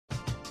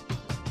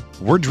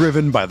We're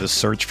driven by the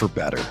search for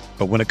better.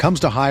 But when it comes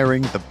to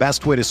hiring, the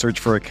best way to search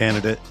for a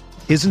candidate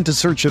isn't to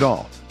search at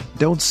all.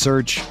 Don't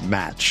search,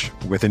 match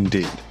with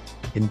Indeed.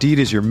 Indeed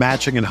is your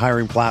matching and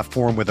hiring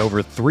platform with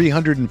over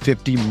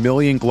 350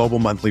 million global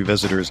monthly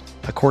visitors,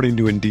 according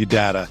to Indeed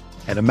data,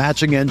 and a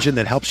matching engine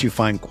that helps you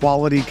find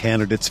quality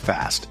candidates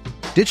fast.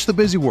 Ditch the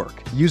busy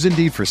work. Use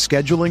Indeed for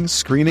scheduling,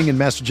 screening, and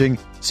messaging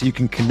so you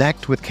can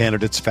connect with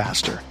candidates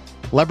faster.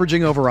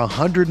 Leveraging over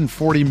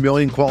 140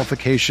 million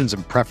qualifications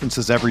and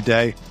preferences every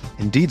day,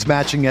 Indeed's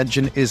matching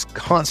engine is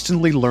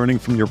constantly learning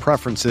from your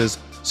preferences,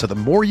 so the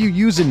more you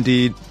use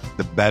Indeed,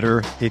 the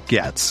better it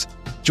gets.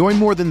 Join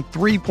more than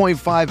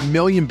 3.5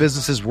 million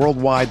businesses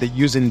worldwide that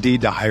use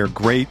Indeed to hire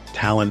great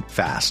talent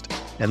fast.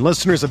 And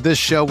listeners of this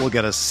show will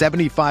get a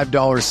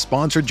 $75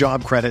 sponsored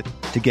job credit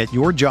to get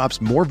your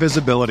jobs more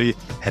visibility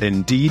at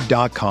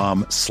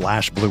Indeed.com/Blue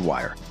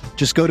Wire.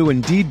 Just go to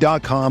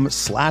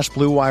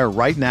Indeed.com/Blue Wire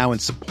right now and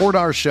support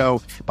our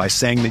show by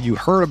saying that you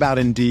heard about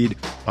Indeed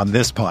on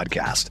this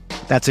podcast.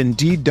 That's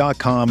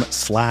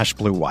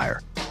Indeed.com/Blue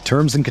Wire.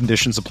 Terms and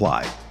conditions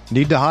apply.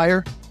 Need to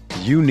hire?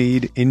 You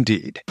need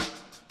Indeed.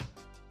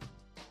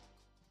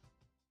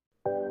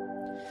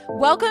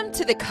 Welcome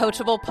to the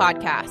Coachable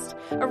Podcast.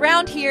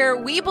 Around here,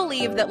 we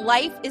believe that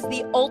life is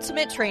the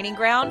ultimate training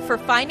ground for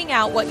finding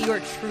out what you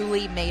are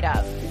truly made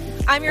of.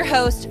 I'm your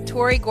host,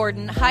 Tori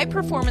Gordon, high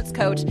performance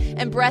coach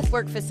and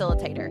breathwork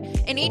facilitator.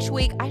 And each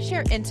week, I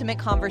share intimate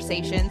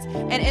conversations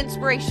and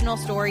inspirational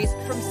stories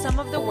from some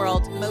of the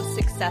world's most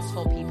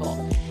successful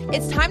people.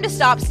 It's time to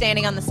stop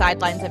standing on the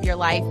sidelines of your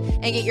life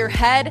and get your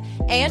head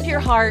and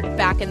your heart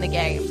back in the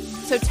game.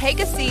 So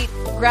take a seat,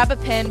 grab a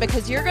pen,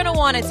 because you're going to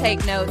want to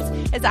take notes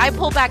as I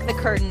pull back the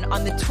curtain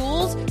on the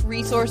tools,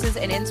 resources,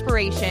 and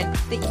inspiration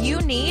that you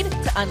need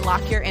to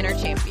unlock your inner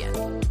champion.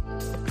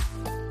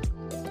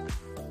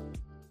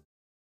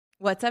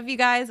 What's up, you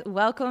guys?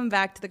 Welcome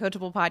back to the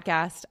Coachable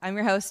Podcast. I'm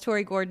your host,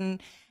 Tori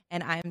Gordon,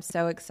 and I'm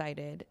so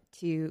excited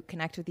to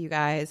connect with you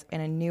guys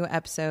in a new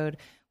episode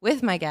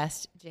with my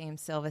guest,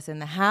 James Silvas, in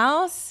the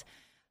house.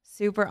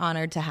 Super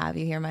honored to have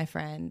you here, my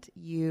friend.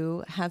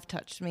 You have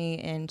touched me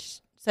in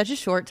such a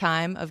short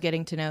time of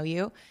getting to know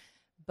you,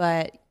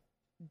 but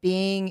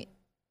being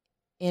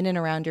in and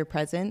around your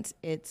presence,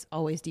 it's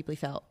always deeply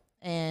felt.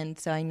 And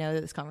so I know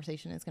that this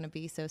conversation is going to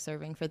be so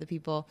serving for the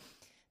people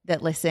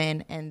that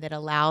listen and that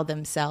allow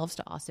themselves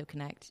to also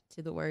connect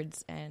to the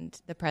words and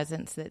the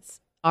presence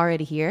that's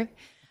already here.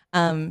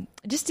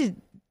 Just to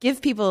give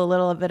people a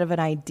little bit of an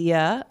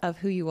idea of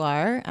who you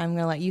are, I'm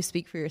going to let you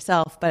speak for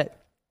yourself,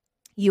 but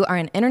you are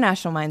an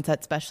international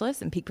mindset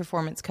specialist and peak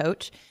performance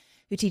coach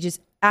who teaches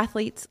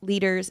athletes,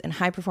 leaders, and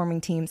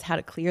high-performing teams how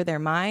to clear their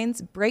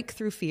minds, break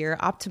through fear,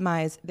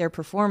 optimize their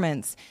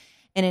performance,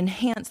 and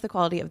enhance the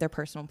quality of their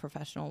personal and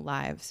professional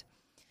lives.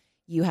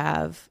 You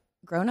have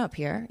grown up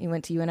here. You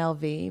went to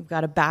UNLV. You've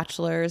got a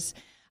bachelor's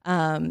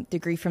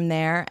degree from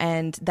there,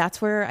 and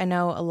that's where I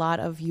know a lot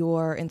of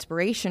your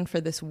inspiration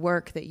for this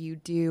work that you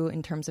do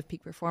in terms of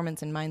peak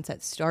performance and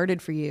mindset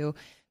started for you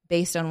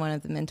based on one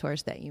of the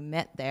mentors that you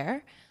met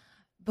there.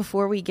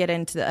 Before we get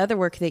into the other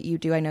work that you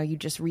do, I know you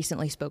just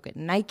recently spoke at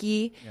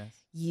Nike.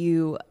 Yes.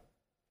 You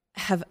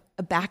have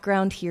a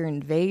background here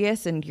in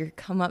Vegas, and your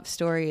come up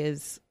story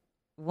is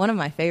one of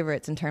my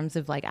favorites in terms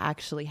of like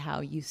actually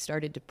how you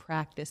started to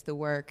practice the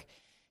work,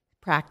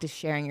 practice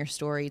sharing your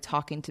story,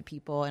 talking to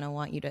people. And I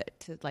want you to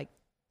like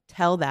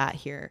tell that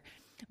here.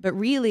 But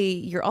really,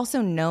 you're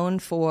also known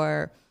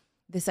for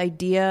this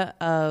idea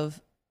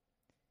of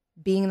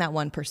being that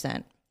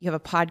 1%. You have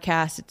a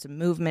podcast, it's a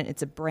movement,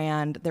 it's a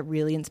brand that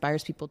really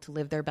inspires people to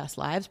live their best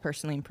lives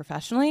personally and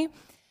professionally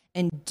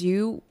and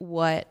do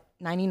what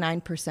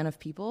 99% of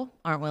people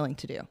aren't willing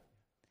to do.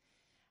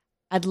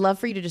 I'd love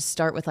for you to just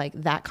start with like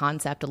that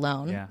concept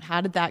alone. Yeah.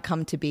 How did that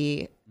come to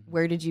be?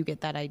 Where did you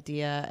get that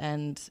idea?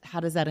 And how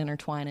does that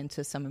intertwine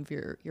into some of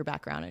your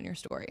background and your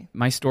story?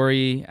 My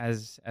story,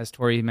 as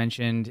Tori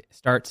mentioned,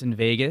 starts in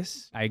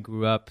Vegas. I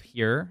grew up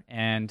here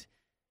and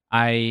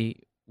I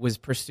was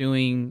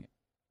pursuing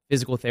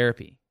physical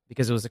therapy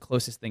because it was the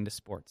closest thing to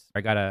sports.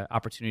 I got an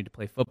opportunity to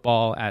play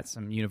football at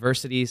some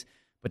universities,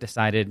 but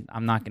decided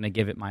I'm not going to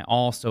give it my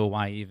all, so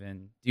why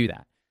even do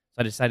that?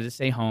 So I decided to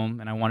stay home,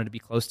 and I wanted to be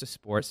close to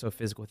sports, so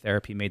physical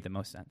therapy made the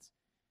most sense.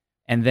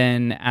 And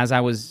then as I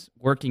was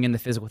working in the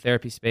physical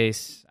therapy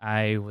space,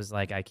 I was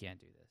like, I can't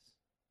do this.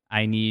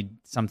 I need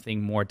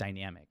something more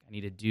dynamic. I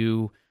need to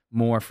do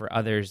more for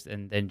others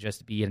than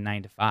just be a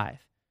 9 to 5.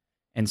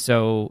 And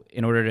so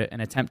in order to an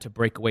attempt to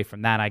break away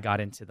from that, I got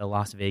into the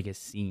Las Vegas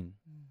scene.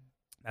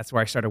 That's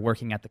where I started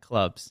working at the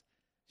clubs.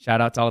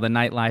 Shout out to all the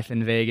nightlife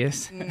in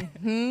Vegas.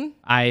 Mm-hmm.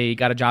 I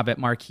got a job at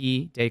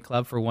Marquee Day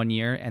Club for 1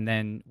 year and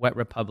then Wet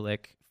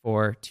Republic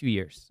for 2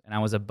 years. And I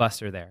was a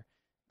busser there.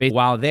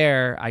 While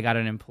there, I got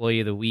an Employee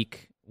of the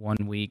Week 1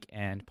 week.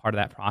 And part of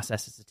that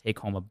process is to take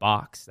home a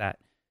box that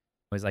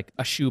was like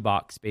a shoe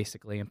box,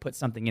 basically, and put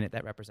something in it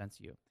that represents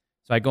you.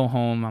 So I go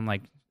home. I'm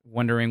like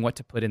wondering what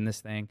to put in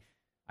this thing.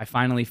 I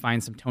finally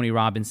find some Tony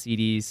Robbins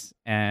CDs,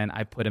 and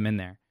I put them in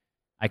there.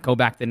 I go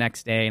back the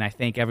next day, and I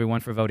thank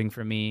everyone for voting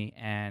for me,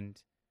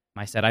 and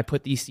I said, I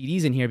put these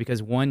CDs in here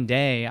because one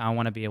day I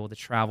want to be able to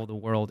travel the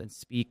world and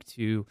speak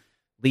to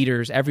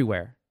leaders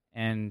everywhere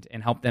and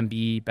help them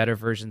be better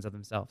versions of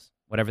themselves,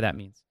 whatever that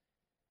means.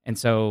 And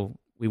so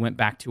we went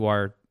back to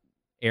our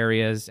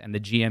areas, and the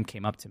GM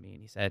came up to me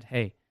and he said,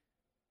 "Hey,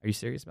 are you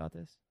serious about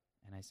this?"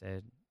 And I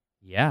said,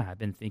 "Yeah, I've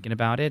been thinking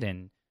about it,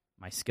 and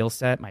my skill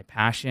set, my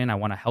passion, I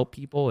want to help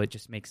people. It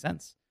just makes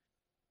sense."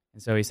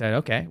 And so he said,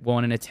 "Okay, well,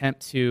 in an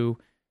attempt to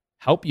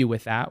help you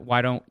with that,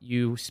 why don't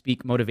you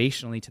speak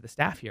motivationally to the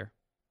staff here?"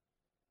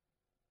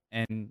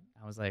 And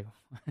I was like,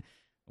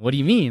 "What do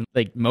you mean?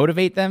 Like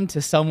motivate them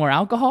to sell more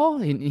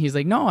alcohol?" And he's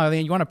like, "No, I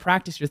mean, you want to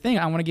practice your thing.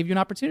 I want to give you an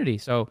opportunity."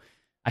 So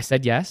I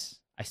said yes.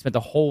 I spent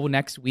the whole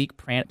next week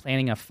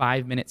planning a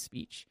 5-minute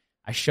speech.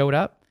 I showed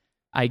up.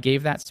 I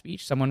gave that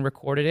speech. Someone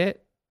recorded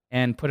it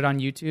and put it on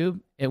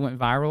YouTube. It went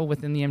viral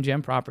within the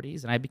MGM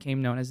properties, and I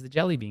became known as the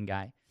Jelly Bean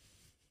Guy.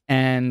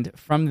 And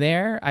from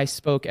there, I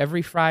spoke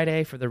every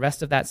Friday for the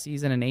rest of that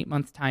season, an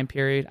 8-month time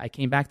period. I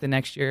came back the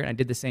next year, and I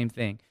did the same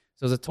thing.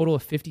 So it was a total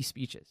of 50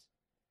 speeches.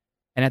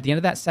 And at the end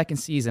of that second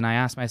season, I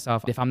asked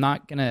myself, if I'm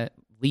not going to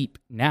leap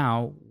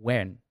now,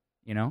 when?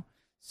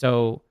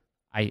 So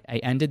I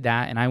ended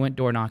that, and I went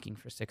door knocking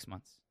for 6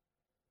 months.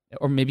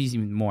 Or maybe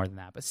even more than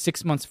that, but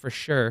 6 months for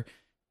sure,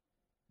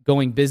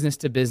 going business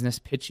to business,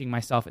 pitching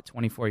myself at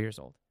 24 years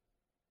old.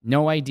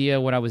 No idea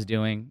what I was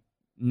doing,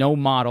 no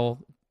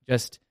model,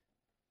 just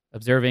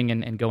observing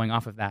and going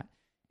off of that.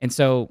 And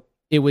so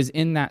it was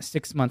in that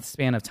 6-month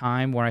span of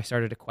time where I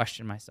started to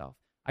question myself.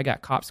 I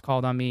got cops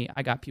called on me.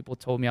 I got people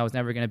told me I was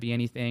never going to be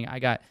anything. I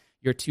got,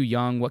 "You're too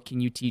young. What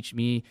can you teach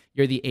me?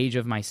 You're the age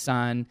of my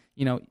son."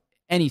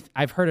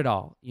 I've heard it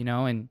all,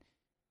 and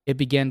it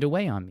began to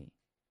weigh on me.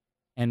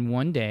 And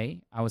one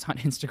day I was on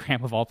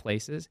Instagram of all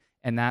places,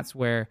 and that's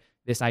where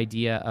this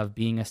idea of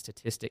being a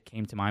statistic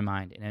came to my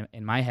mind. And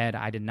in my head,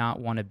 I did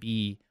not want to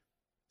be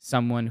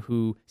someone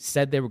who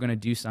said they were going to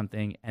do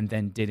something and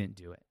then didn't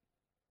do it.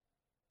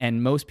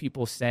 And most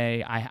people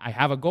say, I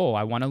have a goal.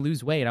 I want to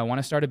lose weight. I want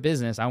to start a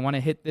business. I want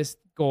to hit this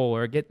goal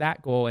or get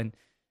that goal. And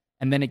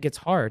then it gets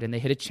hard, and they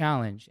hit a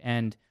challenge,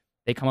 and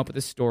they come up with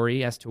a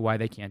story as to why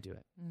they can't do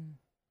it.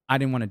 I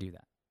didn't want to do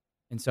that.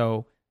 And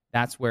so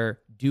that's where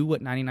do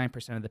what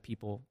 99% of the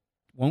people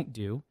won't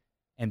do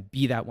and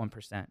be that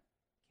 1%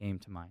 came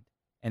to mind.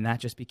 And that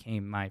just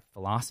became my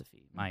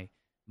philosophy, my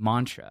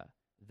mantra,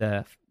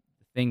 the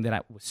thing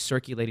that was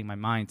circulating my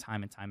mind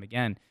time and time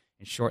again.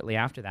 And shortly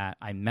after that,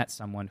 I met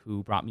someone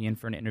who brought me in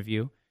for an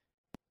interview,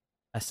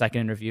 a second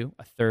interview,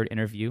 a third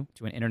interview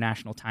to an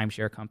international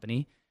timeshare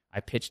company. I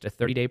pitched a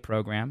 30-day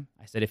program.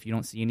 I said, if you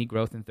don't see any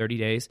growth in 30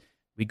 days,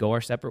 we go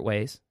our separate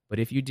ways. But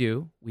if you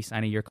do, we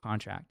sign a year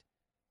contract.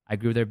 I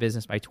grew their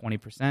business by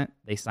 20%.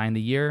 They signed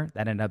the year.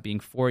 That ended up being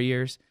 4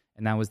 years.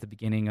 And that was the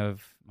beginning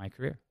of my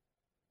career.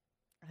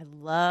 I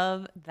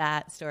love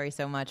that story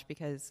so much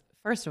because,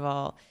 first of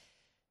all,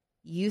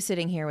 you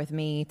sitting here with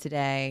me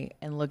today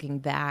and looking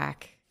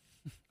back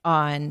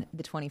on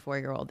the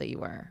 24-year-old that you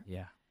were.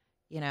 Yeah.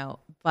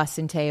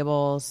 Busting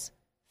tables,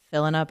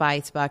 filling up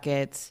ice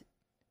buckets,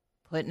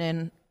 putting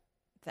in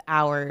the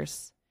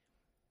hours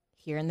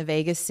here in the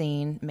Vegas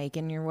scene,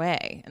 making your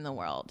way in the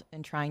world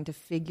and trying to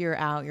figure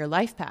out your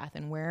life path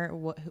and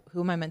who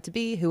am I meant to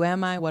be? Who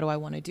am I? What do I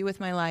want to do with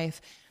my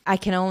life? I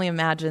can only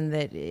imagine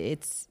that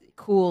it's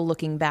cool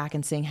looking back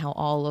and seeing how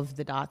all of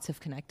the dots have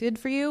connected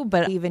for you.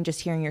 But even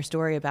just hearing your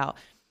story about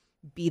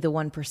be the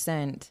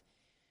 1%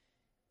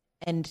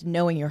 and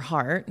knowing your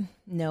heart,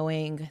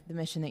 knowing the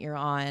mission that you're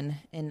on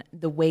and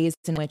the ways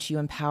in which you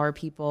empower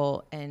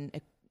people and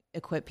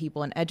equip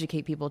people and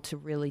educate people to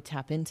really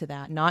tap into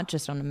that, not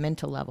just on a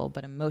mental level,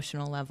 but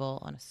emotional level,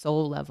 on a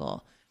soul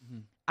level.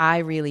 Mm-hmm. I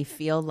really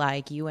feel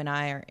like you and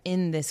I are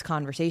in this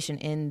conversation,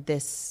 in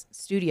this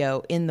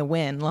studio, in the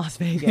Wynn, Las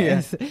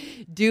Vegas,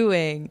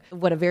 doing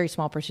what a very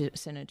small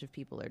percentage of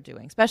people are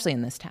doing, especially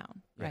in this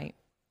town, right?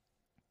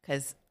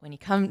 Because when you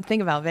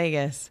think about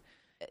Vegas,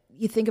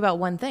 you think about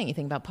one thing. You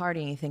think about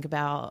partying, you think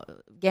about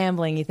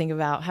gambling, you think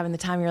about having the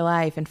time of your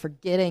life and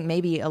forgetting.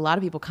 Maybe a lot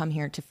of people come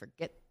here to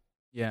forget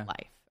life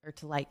or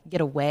to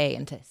get away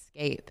and to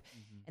escape.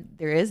 Mm-hmm. And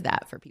there is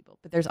that for people,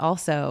 but there's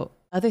also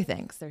other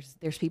things.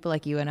 There's people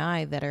like you and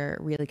I that are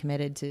really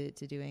committed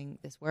to doing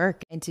this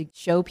work and to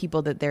show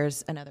people that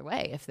there's another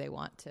way if they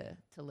want to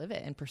live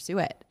it and pursue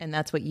it. And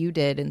that's what you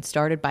did and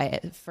started by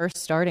it first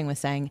starting with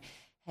saying,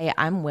 hey,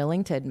 I'm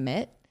willing to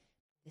admit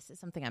this is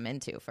something I'm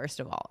into, first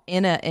of all,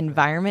 in an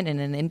environment, in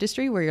an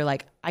industry where you're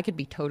like, I could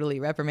be totally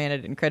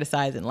reprimanded and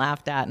criticized and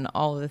laughed at and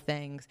all of the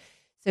things.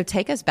 So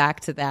take us back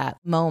to that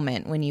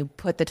moment when you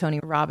put the Tony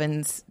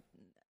Robbins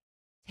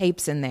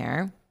tapes in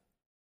there.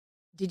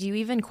 Did you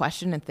even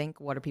question and think,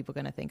 what are people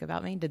going to think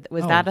about me?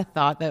 Was that a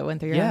thought that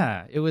went through your head?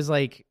 Yeah, it was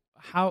like,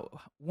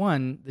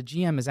 the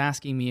GM is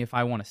asking me if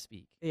I want to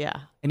speak. Yeah.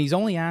 And he's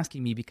only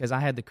asking me because I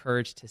had the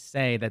courage to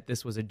say that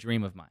this was a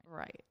dream of mine.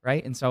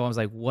 Right. And so I was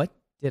like, what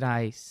did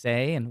I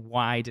say and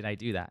why did I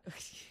do that?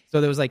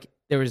 So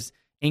there was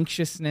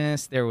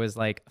anxiousness, there was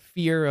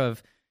fear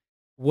of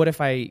what if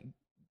I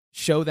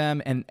show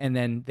them and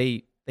then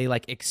they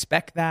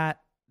expect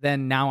that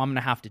then now I'm going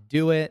to have to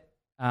do it.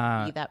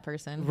 Be that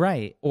person.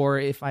 Right. Or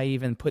if I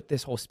even put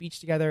this whole speech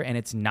together and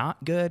it's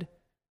not good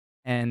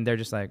and they're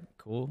just like,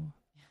 cool.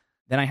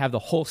 Then I have the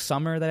whole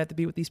summer that I have to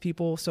be with these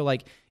people. So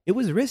like it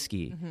was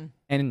risky.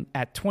 And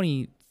at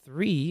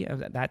 23,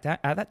 at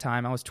that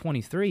time, I was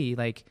 23,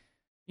 like,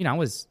 you know, I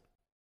was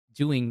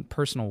doing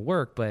personal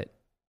work, but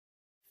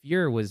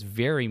fear was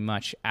very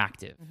much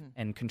active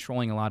and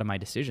controlling a lot of my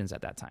decisions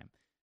at that time.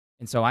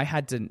 And so I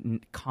had to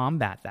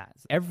combat that.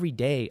 Every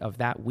day of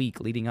that week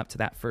leading up to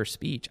that first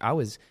speech, I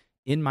was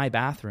in my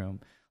bathroom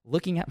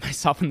looking at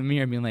myself in the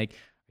mirror and being like,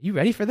 are you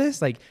ready for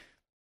this? Like,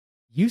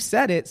 you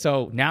said it,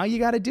 so now you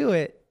got to do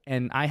it.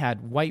 And I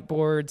had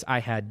whiteboards, I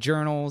had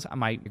journals.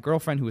 My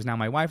girlfriend, who was now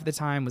my wife at the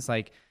time, was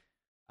like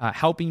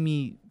helping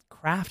me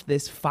craft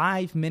this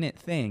 5-minute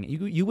thing.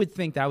 You would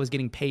think that I was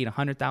getting paid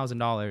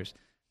 $100,000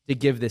 to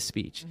give this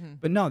speech.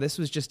 But no, this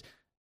was just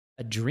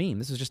a dream.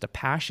 This was just a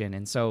passion.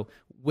 And so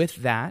with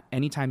that,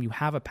 anytime you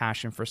have a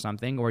passion for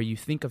something or you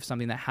think of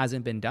something that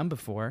hasn't been done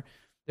before,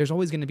 there's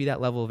always going to be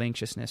that level of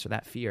anxiousness or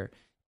that fear.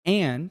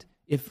 And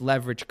if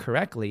leveraged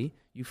correctly,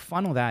 you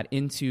funnel that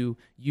into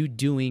you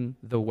doing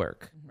the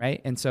work, right?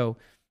 And so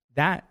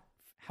that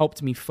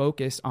helped me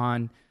focus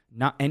on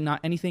not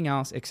anything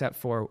else except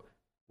for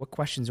what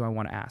questions do I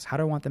want to ask? How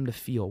do I want them to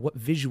feel? What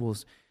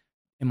visuals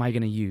am I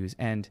going to use?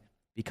 And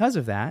because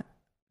of that,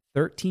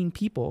 13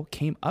 people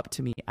came up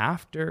to me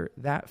after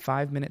that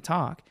 5-minute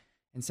talk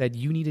and said,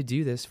 you need to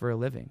do this for a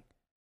living.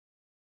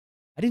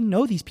 I didn't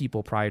know these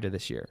people prior to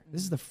this year.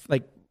 This is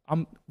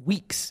I'm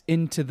weeks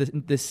into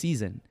this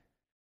season.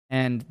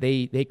 And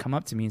they come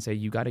up to me and say,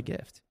 you got a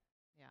gift.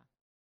 Yeah.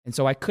 And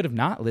so I could have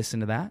not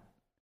listened to that.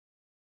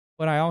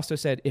 But I also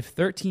said, if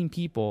 13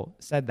 people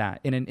said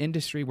that in an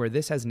industry where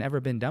this has never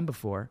been done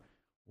before,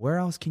 where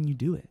else can you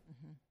do it?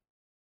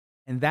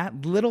 And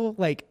that little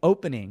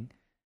opening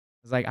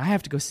was like, I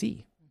have to go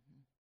see.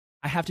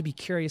 I have to be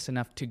curious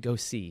enough to go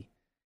see.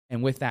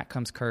 And with that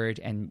comes courage.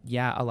 And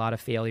yeah, a lot of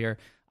failure.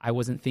 I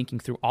wasn't thinking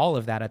through all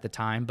of that at the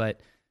time,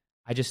 but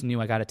I just knew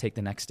I got to take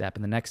the next step.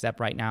 And the next step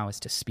right now is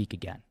to speak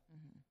again.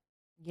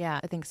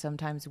 Yeah, I think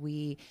sometimes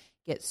we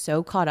get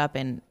so caught up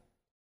in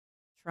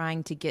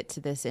trying to get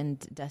to this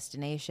end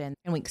destination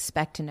and we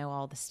expect to know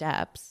all the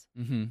steps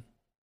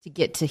to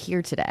get to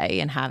here today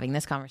and having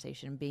this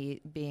conversation,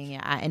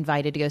 being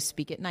invited to go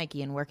speak at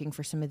Nike and working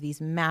for some of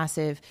these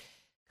massive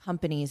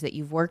companies that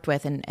you've worked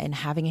with and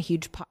having a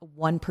huge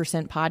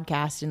 1%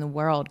 podcast in the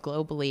world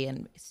globally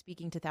and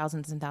speaking to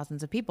thousands and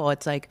thousands of people.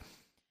 It's like,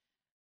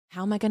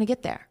 how am I going to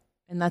get there?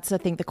 And that's, I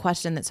think, the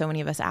question that so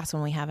many of us ask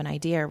when we have an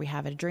idea or we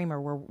have a dream or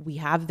where we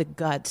have the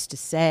guts to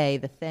say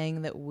the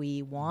thing that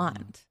we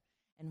want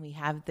and we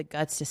have the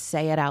guts to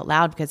say it out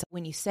loud, because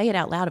when you say it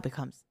out loud, it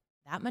becomes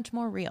that much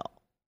more real,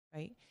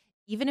 right?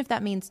 Even if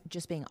that means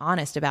just being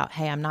honest about,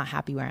 hey, I'm not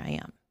happy where I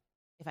am.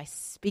 If I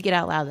speak it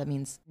out loud, that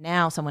means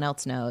now someone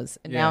else knows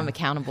and now I'm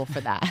accountable for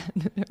that,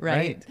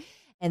 right?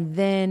 And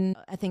then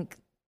I think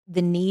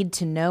the need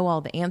to know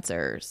all the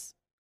answers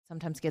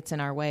sometimes gets in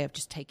our way of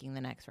just taking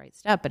the next right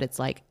step. But it's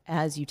like,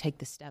 as you take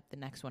the step, the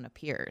next one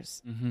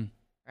appears,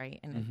 right?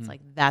 And it's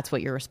like, that's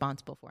what you're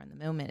responsible for in the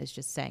moment, is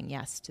just saying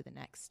yes to the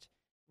next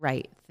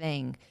right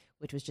thing,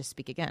 which was just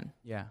speak again.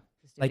 Yeah.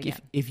 Like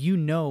if you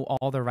know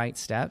all the right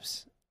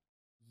steps,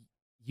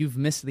 you've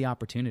missed the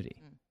opportunity.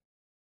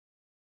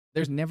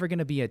 There's never going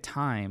to be a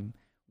time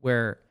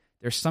where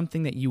there's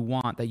something that you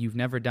want that you've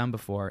never done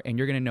before and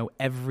you're going to know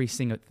every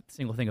single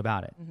thing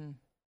about it.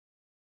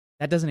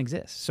 That doesn't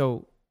exist.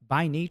 So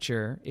by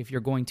nature, if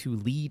you're going to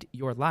lead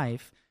your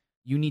life,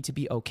 you need to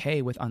be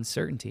okay with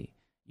uncertainty.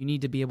 You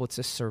need to be able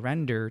to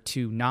surrender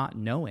to not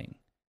knowing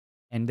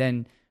and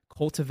then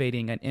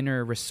cultivating an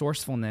inner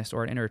resourcefulness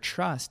or an inner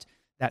trust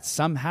that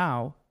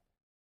somehow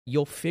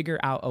you'll figure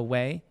out a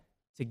way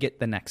to get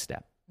the next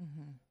step.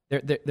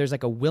 There's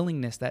like a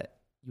willingness that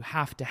you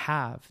have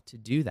to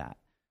do that.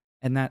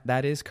 And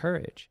that is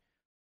courage.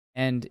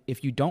 And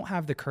if you don't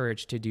have the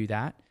courage to do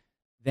that,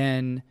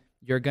 then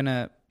you're going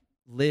to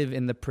live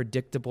in the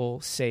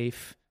predictable,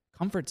 safe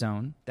comfort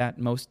zone that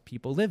most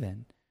people live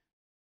in.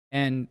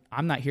 And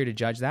I'm not here to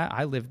judge that.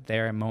 I lived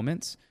there at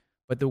moments,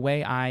 but the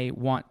way I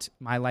want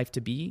my life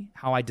to be,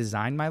 how I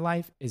design my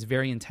life, is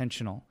very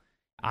intentional.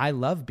 I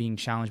love being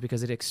challenged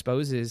because it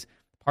exposes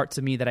parts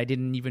of me that I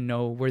didn't even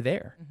know were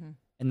there.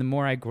 And the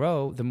more I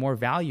grow, the more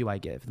value I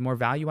give. The more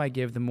value I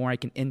give, the more I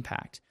can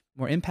impact. The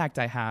more impact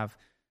I have,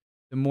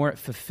 the more it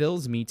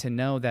fulfills me to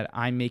know that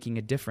I'm making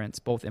a difference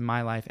both in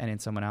my life and in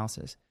someone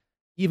else's,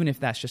 even if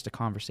that's just a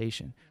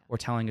conversation or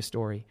telling a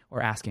story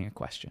or asking a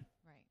question.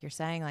 Right. You're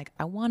saying, like,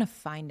 I want to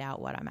find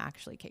out what I'm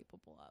actually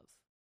capable of.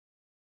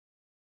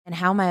 And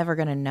how am I ever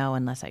going to know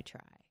unless I try?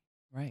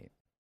 Right.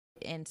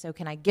 And so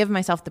can I give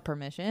myself the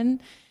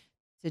permission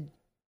to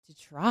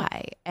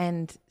try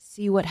and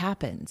see what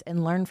happens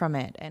and learn from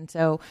it? And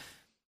so,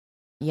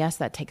 yes,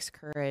 that takes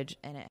courage,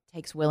 and it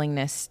takes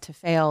willingness to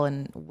fail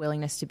and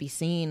willingness to be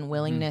seen,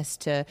 willingness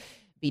to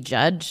be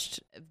judged,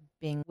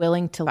 being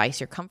willing to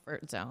ice your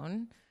comfort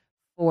zone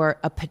for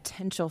a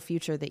potential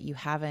future that you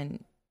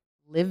haven't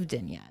lived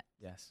in yet.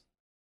 Yes.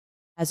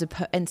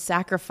 and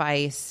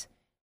sacrifice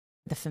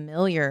the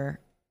familiar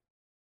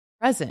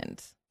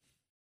present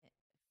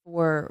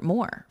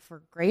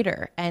for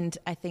greater. And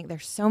I think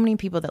there's so many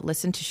people that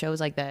listen to shows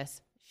like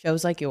this,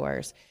 shows like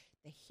yours.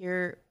 They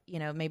hear,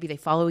 maybe they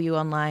follow you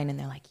online and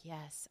they're like,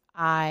 yes,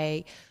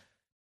 I'd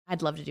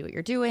love to do what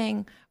you're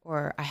doing,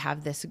 or I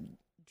have this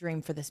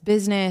dream for this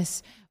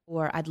business,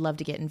 or I'd love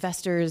to get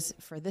investors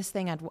for this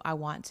thing. I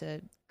want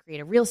to create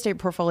a real estate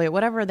portfolio,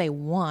 whatever they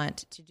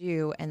want to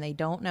do, and they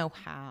don't know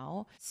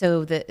how,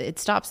 so that it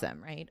stops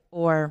them, right?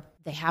 Or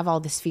they have all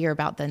this fear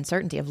about the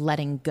uncertainty of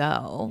letting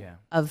go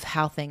of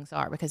how things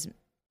are, because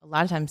a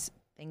lot of times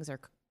things are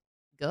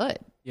good.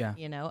 Yeah.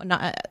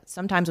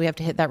 Sometimes we have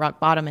to hit that rock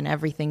bottom and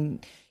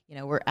everything,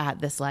 we're at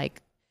this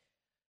like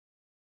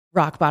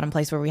rock bottom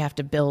place where we have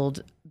to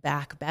build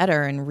back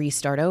better and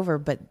restart over.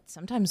 But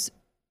sometimes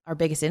our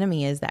biggest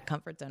enemy is that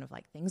comfort zone of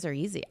like, things are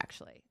easy,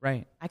 actually.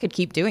 Right. I could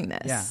keep doing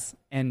this. Yeah.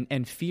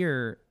 And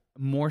fear,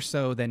 more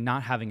so than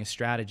not having a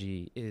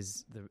strategy,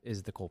 is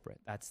the culprit.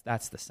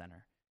 That's the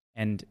center.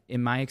 And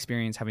in my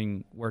experience,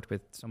 having worked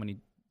with so many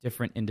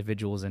different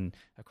individuals and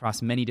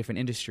across many different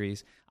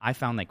industries, I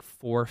found like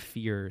 4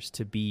 fears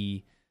to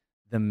be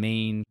the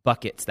main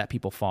buckets that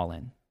people fall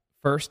in.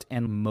 First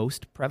and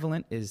most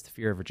prevalent is the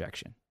fear of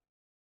rejection.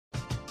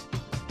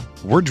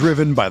 We're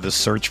driven by the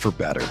search for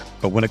better.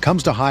 But when it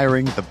comes to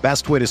hiring, the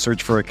best way to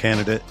search for a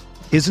candidate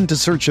isn't to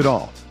search at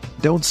all.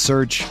 Don't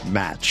search,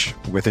 match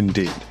with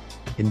Indeed.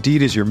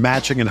 Indeed is your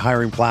matching and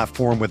hiring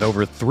platform with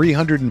over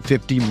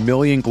 350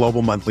 million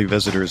global monthly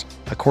visitors,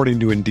 according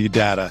to Indeed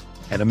data,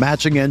 and a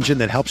matching engine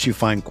that helps you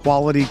find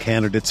quality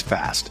candidates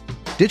fast.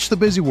 Ditch the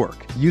busy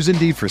work. Use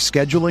Indeed for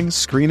scheduling,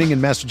 screening,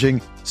 and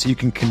messaging so you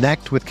can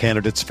connect with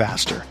candidates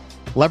faster.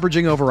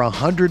 Leveraging over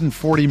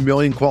 140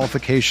 million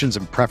qualifications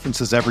and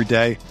preferences every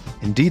day,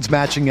 Indeed's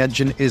matching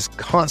engine is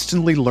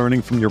constantly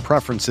learning from your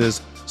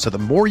preferences, so the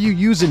more you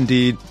use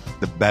Indeed,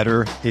 the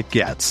better it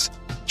gets.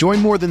 Join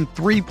more than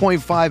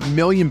 3.5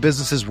 million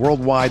businesses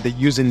worldwide that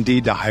use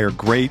Indeed to hire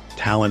great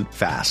talent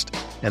fast.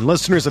 And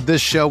listeners of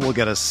this show will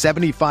get a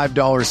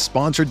 $75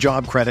 sponsored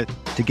job credit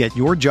to get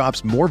your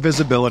jobs more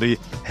visibility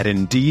at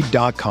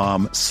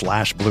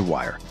Indeed.com/Blue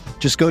Wire.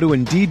 Just go to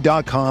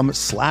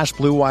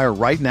Indeed.com/Blue Wire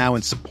right now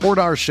and support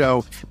our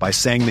show by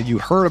saying that you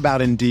heard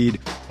about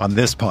Indeed on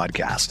this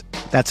podcast.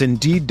 That's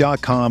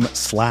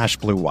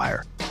Indeed.com/Blue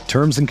Wire.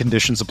 Terms and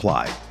conditions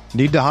apply.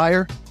 Need to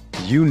hire?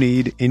 You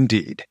need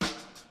Indeed.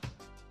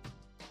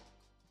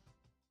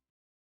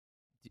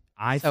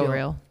 I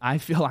feel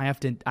I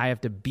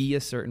have to be a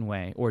certain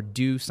way or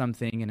do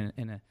something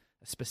in a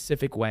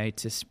specific way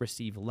to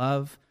receive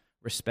love,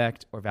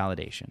 respect, or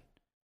validation.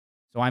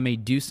 So I may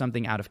do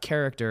something out of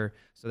character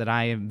so that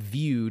I am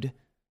viewed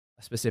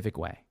a specific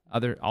way,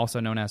 also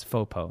known as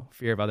FOPO,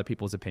 fear of other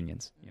people's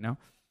opinions,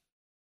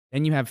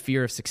 Then you have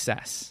fear of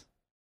success.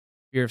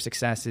 Fear of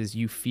success is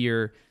you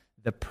fear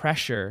the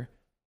pressure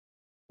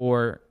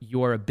or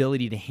your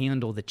ability to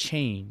handle the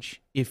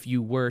change if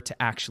you were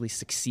to actually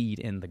succeed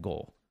in the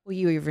goal. Well,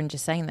 you were even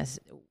just saying this,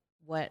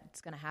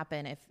 what's going to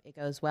happen if it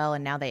goes well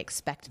and now they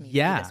expect me to be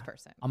this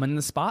person? I'm in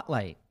the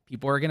spotlight.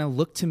 People are going to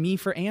look to me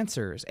for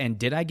answers. And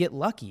did I get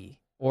lucky?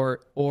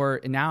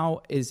 Or now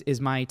is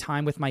my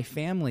time with my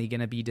family going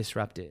to be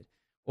disrupted?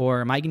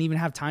 Or am I going to even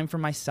have time for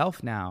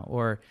myself now?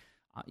 Or,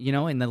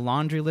 and the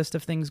laundry list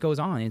of things goes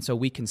on. And so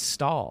we can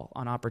stall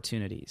on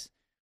opportunities.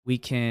 We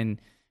can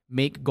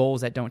make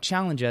goals that don't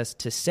challenge us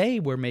to say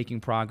we're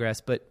making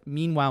progress, but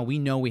meanwhile, we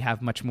know we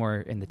have much more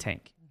in the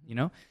tank,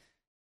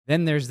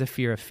 Then there's the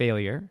fear of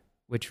failure,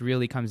 which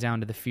really comes down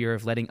to the fear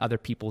of letting other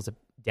people's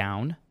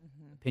down,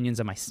 opinions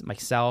of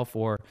myself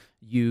or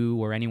you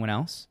or anyone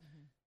else.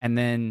 And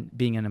then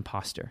being an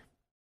imposter.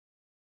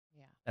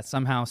 Yeah. That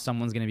somehow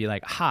someone's going to be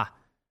like,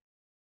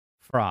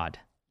 fraud.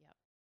 Yep.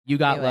 You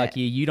got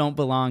lucky. You don't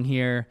belong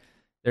here.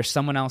 There's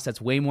someone else that's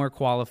way more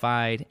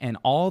qualified. And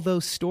all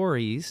those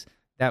stories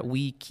that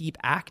we keep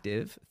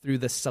active through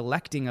the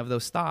selecting of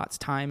those thoughts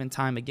time and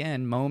time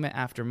again, moment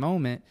after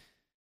moment,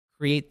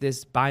 create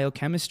this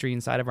biochemistry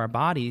inside of our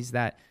bodies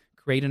that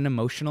create an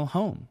emotional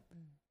home.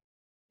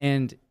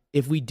 And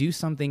if we do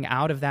something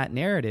out of that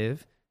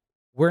narrative,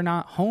 we're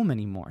not home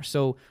anymore.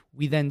 So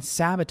we then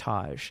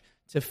sabotage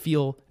to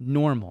feel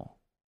normal.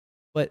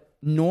 But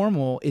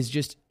normal is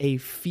just a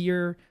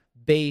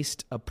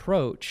fear-based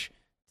approach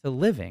to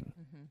living.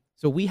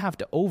 So we have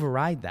to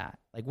override that.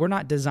 Like, we're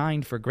not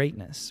designed for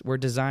greatness. We're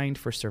designed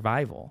for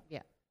survival.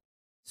 Yeah.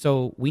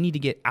 So we need to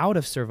get out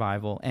of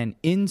survival and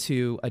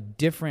into a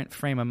different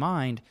frame of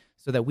mind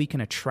so that we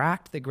can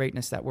attract the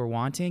greatness that we're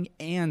wanting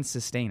and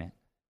sustain it.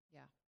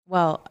 Yeah.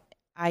 Well,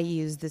 I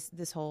use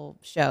this whole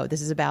show.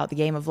 This is about the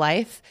game of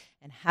life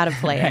and how to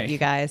play it, you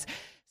guys.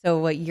 So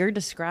what you're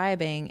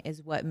describing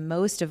is what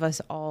most of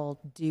us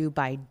all do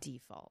by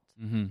default.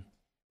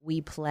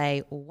 We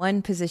play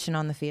one position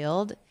on the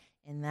field,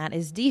 and that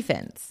is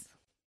defense.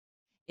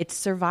 It's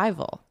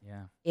survival.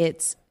 Yeah.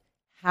 It's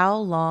how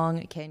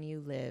long can you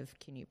live?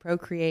 Can you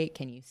procreate?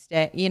 Can you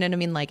stay? You know what I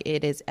mean? Like,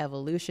 it is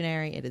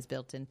evolutionary. It is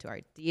built into our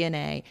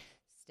DNA.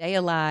 stay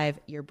alive,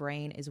 your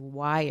brain is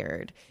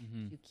wired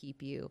to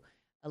keep you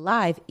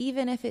alive,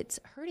 even if it's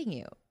hurting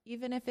you,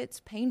 even if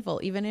it's painful,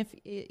 even if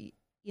it,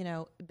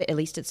 but at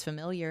least it's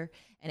familiar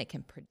and it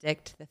can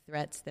predict the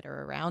threats that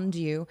are around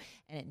you.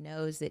 And it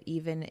knows that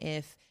even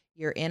if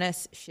you're in a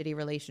shitty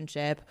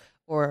relationship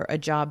or a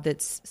job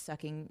that's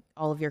sucking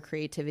all of your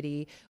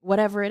creativity,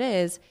 whatever it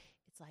is,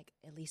 it's like,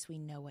 at least we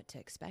know what to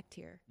expect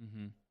here.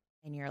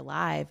 And you're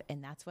alive.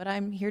 And that's what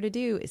I'm here to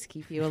do, is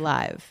keep you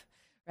alive.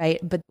 Right.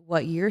 But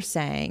what you're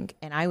saying,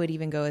 and I would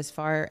even go as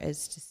far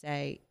as to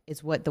say,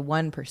 is what the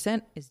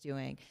 1% is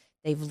doing.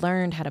 They've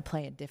learned how to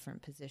play a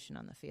different position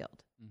on the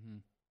field,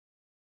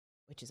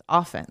 which is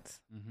offense.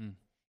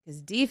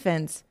 Because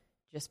defense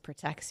just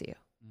protects you.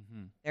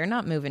 They're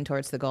not moving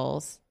towards the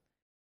goals.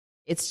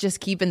 It's just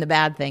keeping the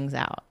bad things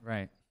out.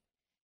 Right.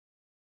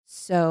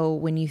 So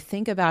when you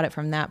think about it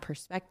from that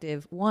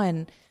perspective,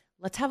 one,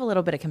 let's have a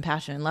little bit of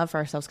compassion and love for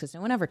ourselves, because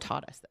no one ever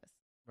taught us this.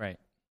 Right.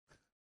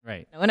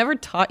 Right. No one ever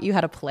taught you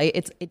how to play.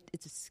 It's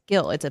a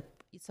skill. It's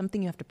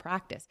something you have to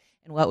practice.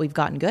 And what we've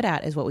gotten good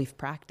at is what we've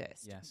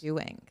practiced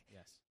doing.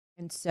 Yes.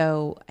 And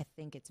so I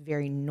think it's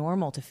very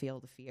normal to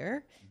feel the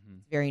fear.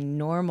 It's very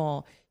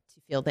normal to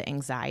feel the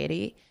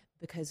anxiety,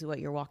 because what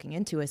you're walking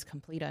into is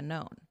complete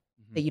unknown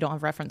that you don't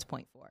have reference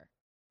point for.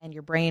 And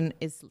your brain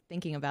is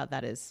thinking about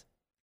that as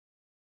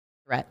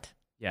threat.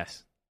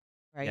 Yes.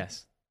 Right?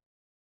 Yes.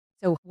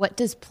 So what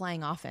does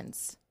playing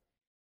offense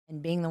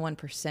and being the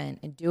 1%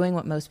 and doing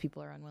what most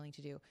people are unwilling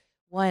to do,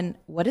 one,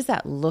 what does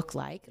that look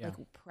like, like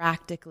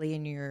practically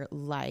in your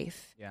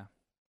life? Yeah.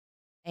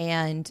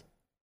 And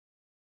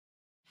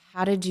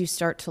how did you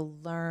start to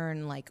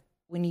learn, like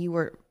when you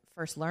were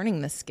first learning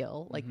this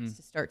skill, like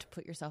to start to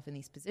put yourself in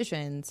these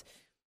positions,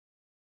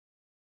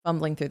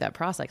 fumbling through that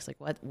process,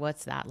 like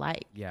what's that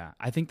like? Yeah.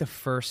 I think the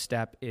first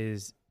step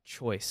is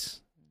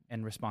choice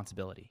and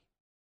responsibility,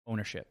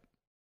 ownership,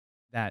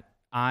 that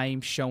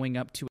I'm showing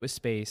up to a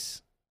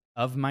space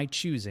of my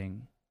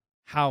choosing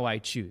how I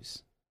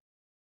choose.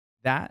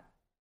 That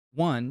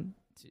one,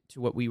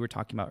 to what we were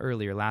talking about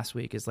earlier last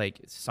week, is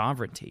like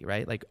sovereignty,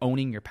 right? Like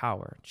owning your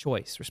power,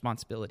 choice,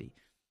 responsibility.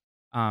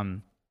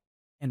 And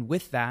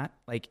with that,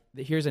 like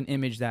here's an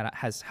image that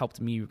has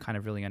helped me kind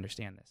of really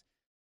understand this.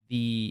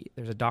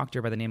 There's a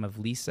doctor by the name of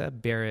Lisa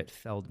Barrett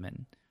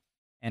Feldman,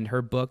 and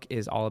her book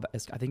is all about,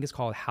 I think it's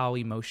called How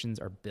Emotions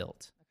Are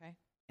Built. Okay.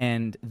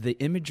 And the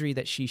imagery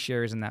that she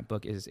shares in that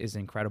book is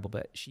incredible,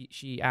 but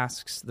she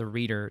asks the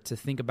reader to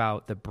think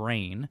about the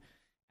brain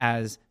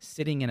as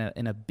sitting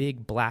in a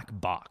big black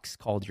box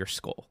called your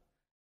skull.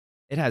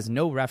 It has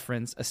no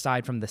reference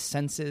aside from the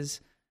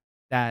senses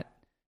that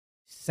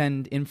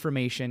send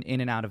information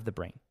in and out of the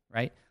brain,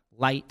 right?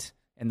 Light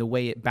and the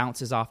way it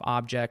bounces off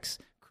objects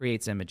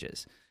creates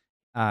images.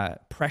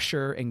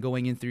 Pressure and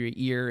going in through your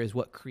ear is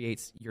what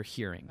creates your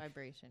hearing.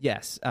 Vibration.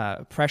 Yes.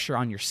 Pressure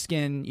on your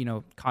skin,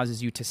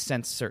 causes you to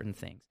sense certain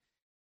things.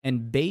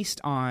 And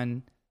based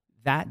on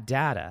that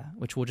data,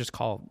 which we'll just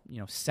call,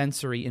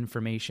 sensory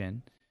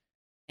information,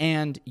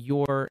 and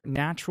your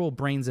natural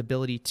brain's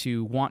ability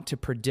to want to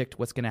predict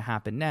what's going to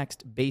happen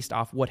next based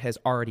off what has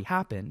already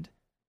happened,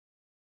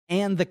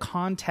 and the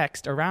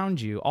context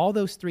around you, all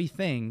those three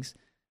things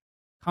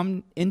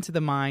come into the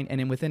mind,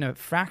 and within a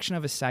fraction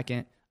of a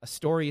second, a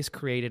story is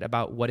created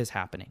about what is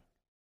happening.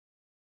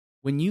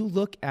 When you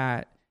look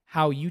at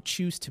how you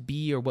choose to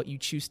be, or what you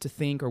choose to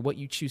think, or what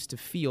you choose to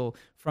feel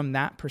from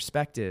that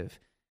perspective,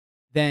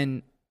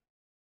 then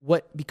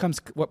what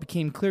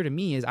became clear to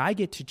me is I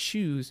get to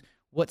choose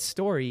what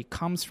story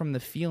comes from the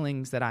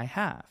feelings that I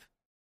have.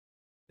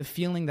 The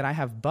feeling that I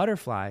have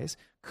butterflies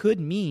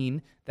could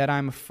mean that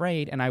I'm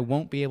afraid and I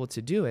won't be able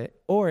to do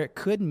it, or it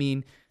could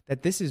mean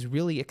that this is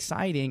really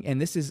exciting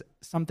and this is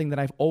something that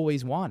I've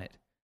always wanted.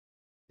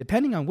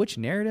 Depending on which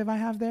narrative I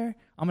have there,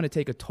 I'm going to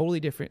take a totally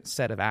different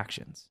set of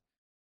actions,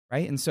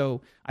 right? And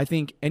so I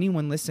think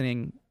anyone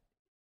listening,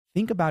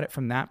 think about it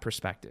from that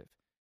perspective.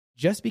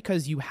 Just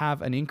because you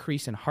have an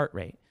increase in heart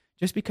rate,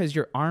 just because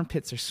your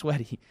armpits are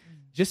sweaty,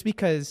 just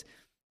because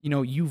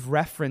you've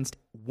referenced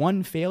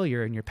one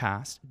failure in your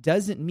past,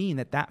 doesn't mean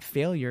that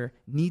failure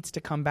needs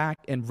to come back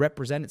and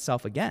represent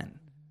itself again.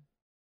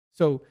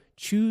 So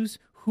choose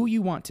who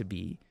you want to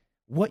be,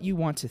 what you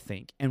want to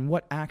think, and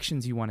what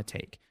actions you want to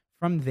take.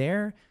 From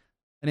there,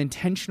 an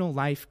intentional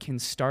life can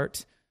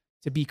start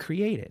to be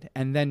created,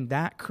 and then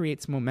that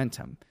creates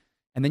momentum.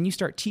 And then you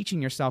start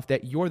teaching yourself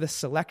that you're the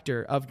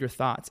selector of your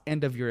thoughts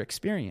and of your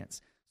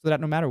experience, so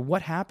that no matter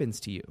what happens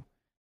to you,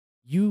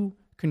 you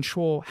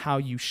control how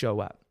you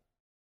show up.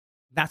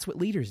 That's what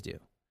leaders do.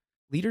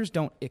 Leaders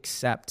don't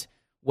accept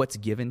what's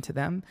given to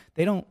them.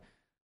 They don't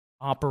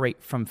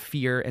operate from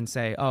fear and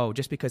say, oh,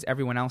 just because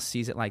everyone else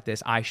sees it like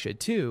this, I should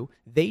too.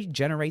 They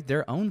generate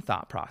their own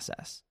thought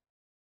process.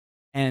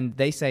 And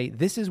they say,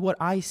 this is what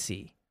I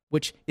see,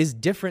 which is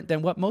different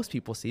than what most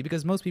people see,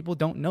 because most people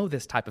don't know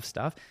this type of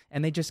stuff,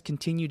 and they just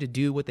continue to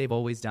do what they've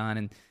always done,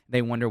 and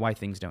they wonder why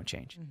things don't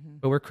change.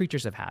 But we're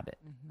creatures of habit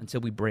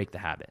until we break the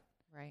habit.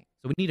 Right.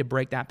 So we need to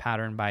break that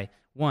pattern by,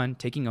 one,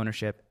 taking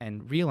ownership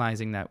and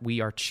realizing that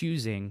we are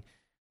choosing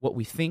what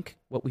we think,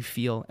 what we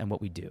feel, and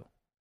what we do.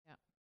 Yeah.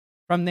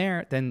 From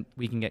there, then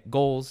we can get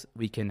goals.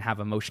 We can have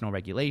emotional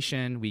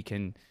regulation. We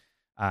can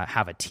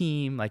have a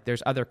team. Like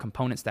there's other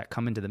components that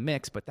come into the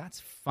mix, but that's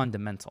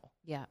fundamental.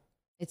 Yeah.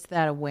 It's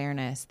that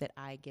awareness that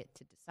I get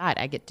to decide.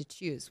 I get to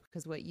choose,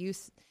 because what you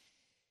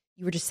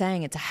were just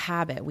saying, it's a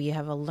habit. We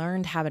have a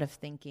learned habit of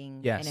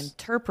thinking Yes. and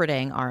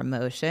interpreting our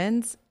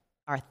emotions,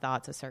 our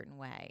thoughts a certain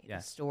way,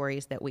 Yes. the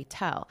stories that we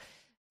tell.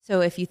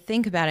 So if you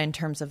think about it in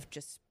terms of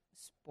just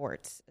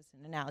sports, as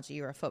an analogy,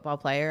 you're a football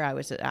player. I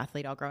was an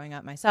athlete all growing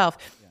up myself.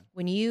 Yeah.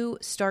 When you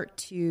start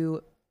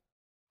to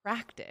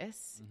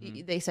practice,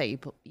 they say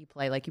you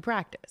play like you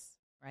practice,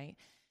 right?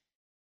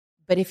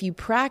 But if you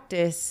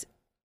practice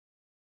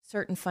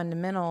certain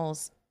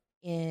fundamentals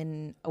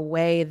in a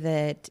way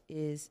that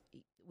is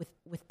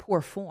with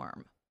poor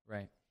form,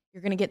 Right.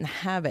 you're going to get in the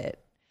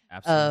habit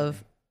Absolutely.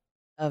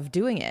 of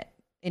doing it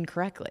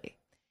incorrectly.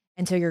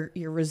 And so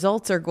your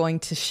results are going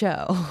to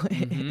show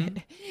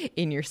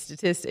in your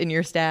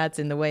stats,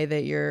 in the way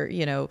that you're,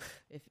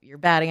 if you're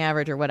batting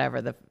average or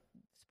whatever the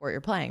sport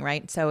you're playing,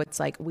 right? So it's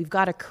like we've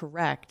got to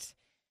correct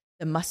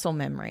the muscle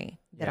memory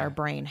that our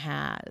brain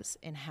has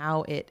and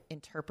how it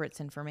interprets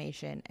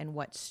information and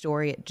what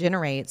story it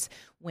generates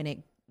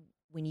when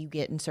you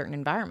get in certain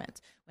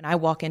environments. When I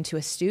walk into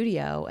a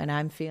studio and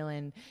I'm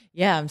feeling,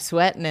 I'm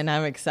sweating and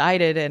I'm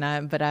excited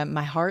but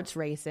my heart's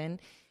racing.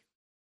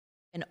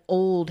 An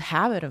old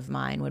habit of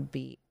mine would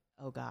be,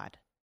 oh God,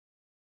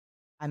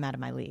 I'm out of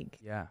my league.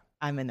 Yeah.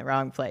 I'm in the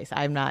wrong place.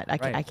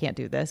 I can't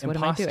do this. What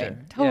am I doing?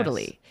 Imposter.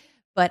 Totally. Yes.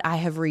 But I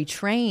have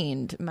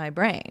retrained my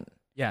brain.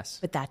 Yes.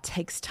 But that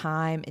takes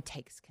time. It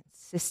takes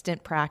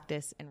consistent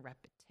practice and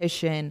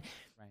repetition.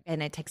 Right.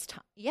 And it takes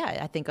time. Yeah,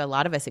 I think a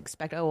lot of us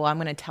expect, I'm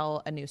going to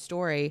tell a new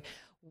story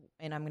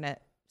and I'm going to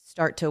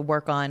start to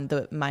work on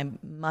my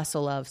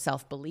muscle of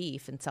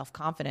self-belief and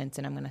self-confidence,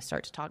 and I'm going to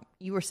start to talk.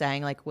 You were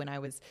saying, like, when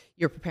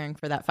you're preparing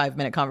for that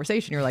 5-minute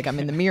conversation, you're like, I'm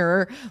in the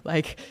mirror,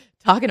 like,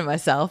 talking to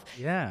myself.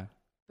 Yeah.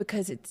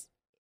 Because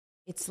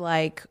it's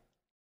like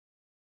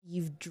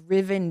you've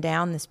driven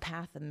down this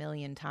path a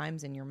million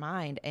times in your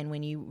mind, and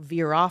when you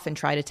veer off and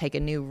try to take a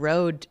new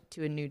road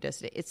to a new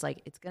destination, it's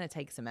like it's going to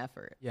take some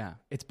effort. Yeah.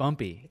 It's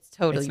bumpy. It's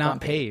totally It's not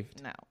bumpy.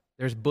 paved. No.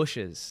 There's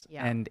bushes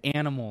and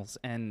animals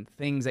and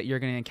things that you're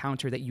going to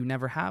encounter that you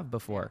never have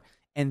before.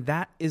 And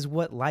that is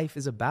what life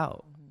is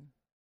about.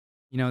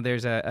 Mm-hmm.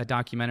 There's a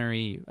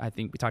documentary, I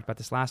think we talked about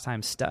this last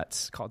time,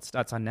 called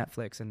Stutz on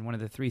Netflix. And one of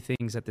the 3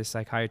 things that this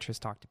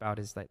psychiatrist talked about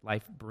is that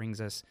life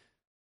brings us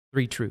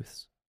 3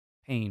 truths: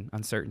 pain,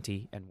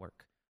 uncertainty, and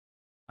work.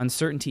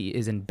 Uncertainty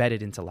is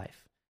embedded into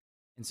life.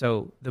 And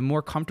so the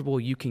more comfortable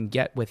you can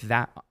get with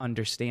that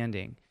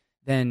understanding,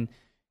 then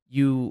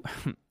you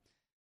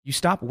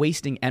stop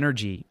wasting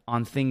energy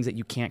on things that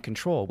you can't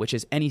control, which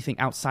is anything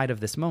outside of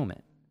this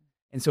moment.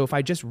 And so if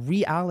I just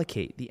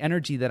reallocate the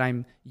energy that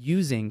I'm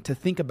using to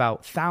think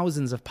about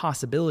thousands of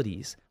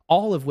possibilities,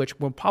 all of which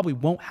probably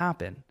won't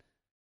happen,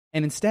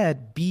 and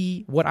instead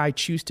be what I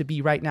choose to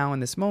be right now in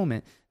this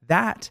moment,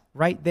 that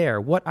right there,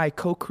 what I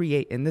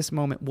co-create in this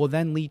moment, will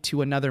then lead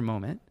to another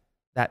moment,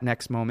 that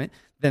next moment,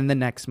 then the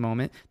next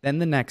moment, then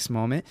the next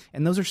moment.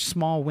 And those are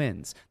small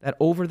wins that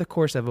over the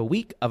course of a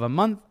week, of a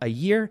month, a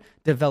year,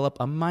 develop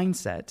a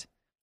mindset,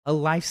 a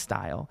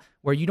lifestyle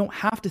where you don't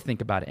have to think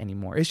about it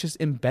anymore. It's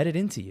just embedded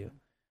into you.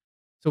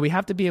 So we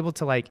have to be able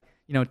to,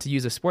 to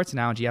use a sports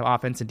analogy, you have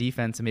offense and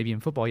defense, and maybe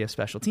in football you have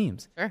special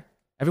teams. Sure.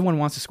 Everyone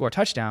wants to score a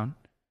touchdown,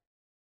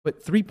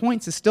 but 3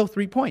 points is still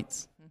 3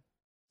 points.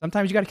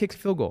 Sometimes you got to kick a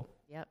field goal.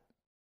 Yep.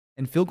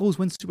 And field goals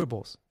win Super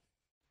Bowls.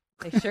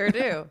 They sure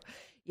do.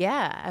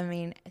 Yeah. I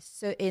mean,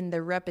 so in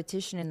the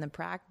repetition and the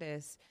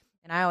practice,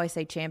 and I always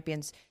say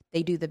champions,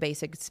 they do the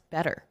basics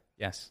better.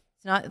 Yes.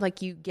 It's not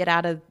like you get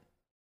out of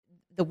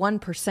the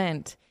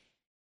 1%,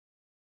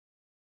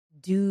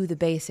 do the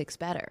basics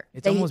better.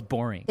 It's almost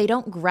boring. They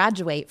don't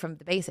graduate from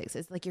the basics.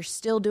 It's like you're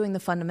still doing the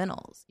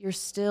fundamentals. You're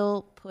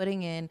still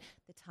putting in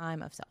the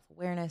time of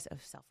self-awareness,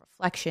 of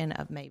self-reflection,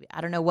 of maybe,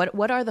 I don't know,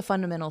 what are the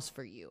fundamentals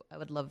for you? I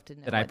would love to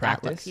know that what I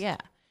practice. That looks. Yeah.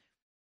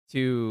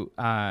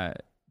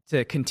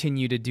 To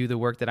continue to do the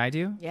work that I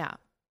do. Yeah.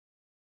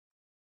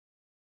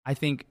 I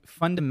think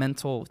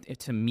fundamental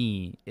to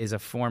me is a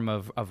form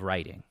of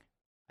writing.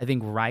 I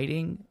think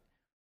writing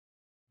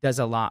does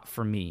a lot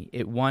for me.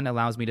 It, 1,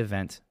 allows me to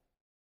vent.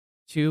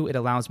 2, it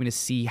allows me to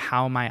see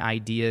how my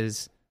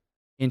ideas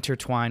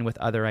intertwine with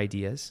other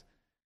ideas.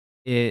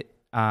 It's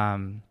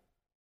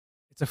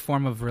a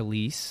form of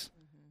release.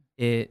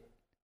 Mm-hmm.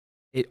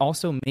 It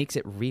also makes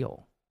it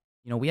real.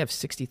 We have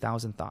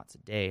 60,000 thoughts a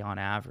day on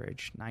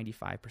average,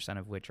 95%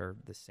 of which are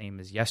the same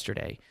as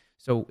yesterday.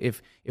 So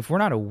if we're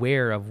not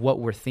aware of what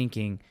we're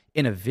thinking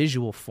in a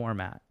visual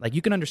format, like,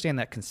 you can understand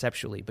that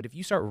conceptually, but if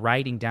you start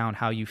writing down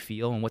how you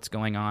feel and what's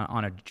going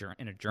on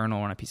in a journal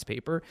or on a piece of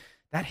paper,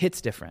 that hits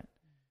different.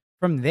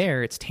 From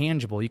there, it's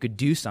tangible. You could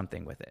do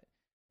something with it.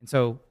 And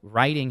so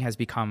writing has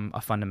become a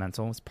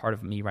fundamental. It's part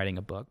of me writing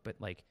a book, but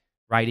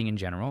writing in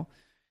general.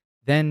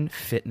 Then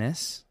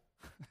fitness.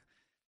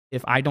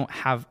 if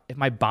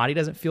my body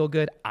doesn't feel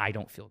good, I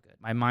don't feel good.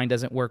 My mind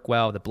doesn't work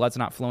well. The blood's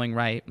not flowing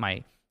right.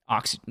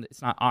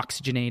 It's not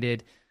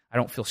oxygenated. I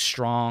don't feel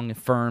strong,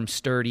 firm,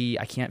 sturdy.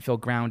 I can't feel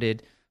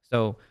grounded.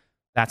 So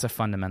that's a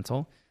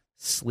fundamental.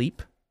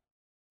 Sleep,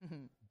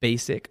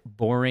 basic,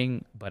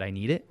 boring, but I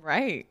need it.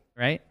 Right.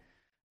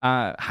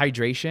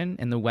 Hydration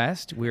in the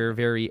West, we're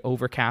very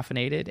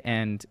over-caffeinated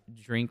and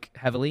drink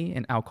heavily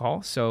in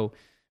alcohol. So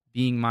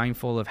being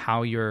mindful of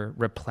how you're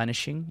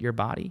replenishing your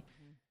body.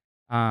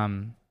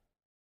 And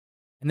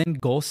then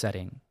goal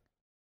setting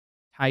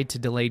tied to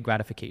delayed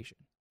gratification.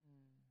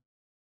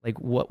 Like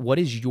what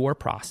is your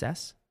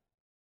process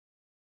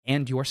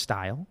and your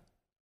style,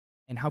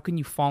 and how can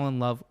you fall in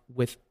love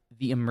with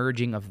the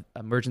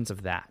emergence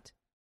of that?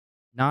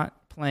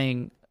 Not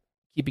playing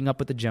keeping up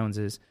with the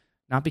Joneses,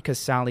 not because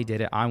Sally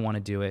did it, I want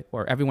to do it,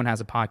 or everyone has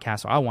a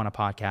podcast, so I want a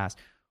podcast.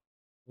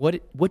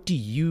 What do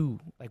you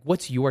like?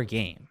 What's your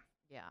game?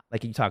 Yeah,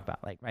 like you talk about,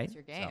 like, right? What's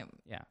your game?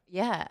 So,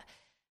 yeah.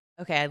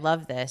 Okay, I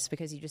love this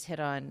because you just hit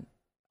on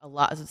a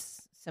lot of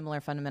similar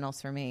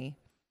fundamentals for me,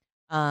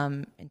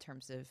 in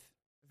terms of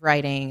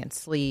writing and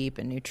sleep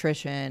and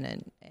nutrition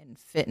and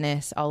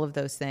fitness, all of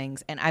those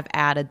things. And I've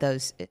added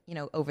those,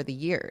 over the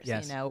years,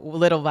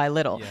 little by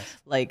little. Yes.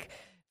 Like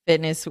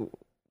fitness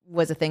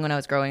was a thing when I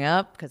was growing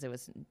up because it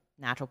was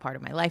a natural part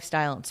of my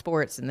lifestyle and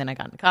sports. And then I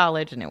got into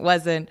college and it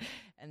wasn't.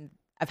 And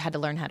I've had to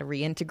learn how to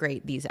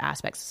reintegrate these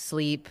aspects.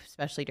 Sleep,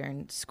 especially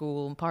during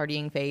school and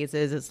partying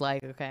phases, it's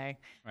like, okay,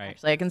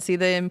 actually I can see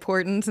the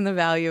importance and the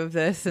value of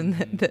this. And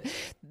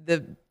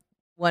the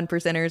one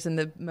percenters and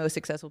the most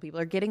successful people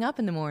are getting up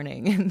in the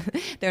morning and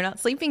they're not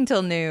sleeping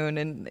till noon.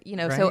 And,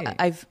 so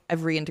I've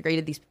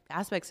reintegrated these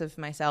aspects of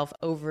myself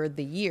over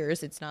the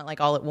years. It's not like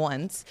all at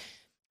once.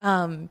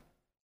 And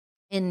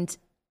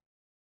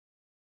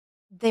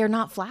they're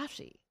not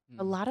flashy.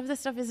 A lot of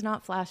this stuff is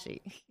not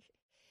flashy.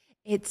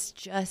 It's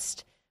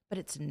just, but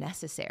it's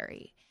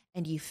necessary.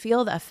 And you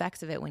feel the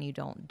effects of it when you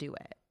don't do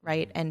it,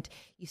 right? And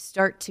you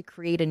start to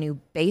create a new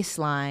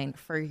baseline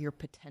for your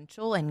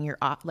potential and your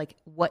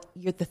what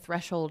you're the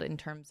threshold in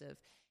terms of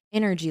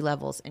energy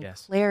levels and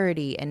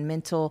clarity and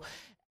mental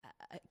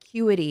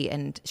acuity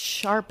and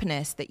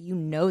sharpness that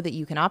that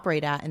you can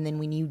operate at. And then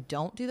when you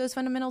don't do those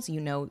fundamentals,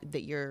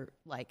 that you're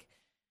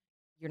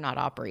not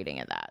operating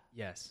at that.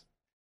 Yes.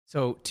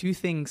 So two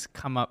things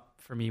come up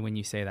for me when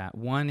you say that.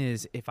 One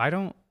is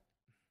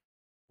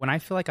when I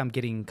feel like I'm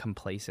getting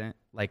complacent,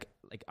 like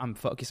I'm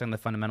focused on the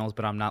fundamentals,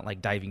 but I'm not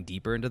like diving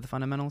deeper into the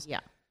fundamentals.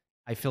 Yeah.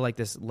 I feel like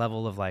this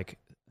level of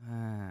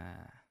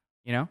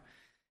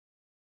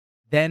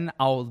then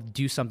I'll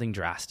do something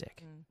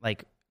drastic.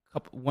 Like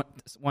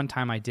one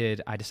time I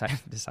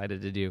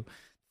decided to do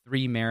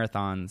 3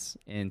 marathons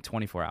in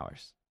 24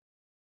 hours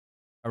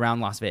around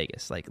Las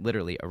Vegas, like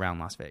literally around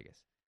Las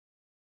Vegas.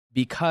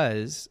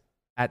 Because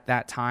at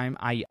that time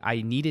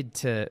I needed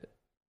to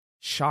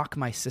shock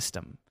my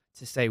system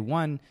to say,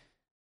 one,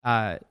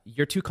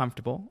 you're too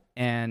comfortable.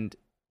 And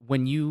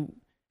when you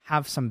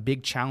have some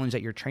big challenge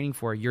that you're training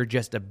for, you're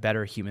just a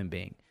better human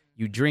being.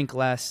 You drink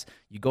less,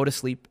 you go to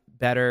sleep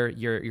better,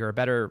 you're a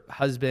better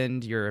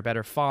husband, you're a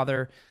better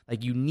father.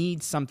 Like you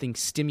need something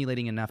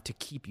stimulating enough to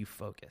keep you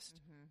focused.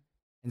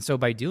 And so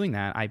by doing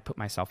that, I put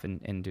myself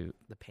into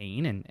the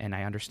pain and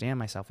I understand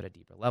myself at a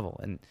deeper level.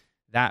 And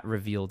that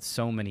revealed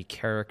so many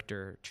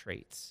character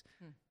traits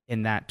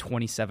in that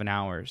 27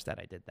 hours that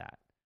I did that.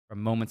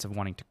 From moments of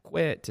wanting to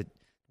quit to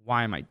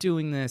why am I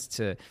doing this,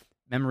 to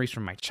memories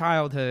from my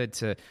childhood,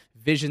 to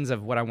visions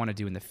of what I want to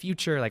do in the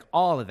future. Like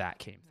all of that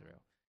came through.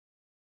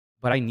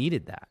 But I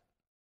needed that,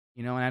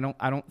 and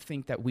I don't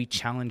think that we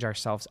challenge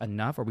ourselves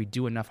enough or we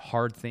do enough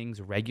hard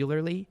things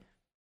regularly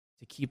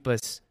to keep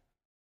us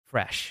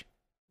fresh.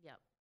 Yep.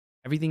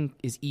 Everything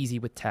is easy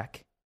with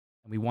tech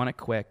and we want it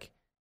quick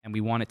and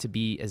we want it to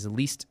be as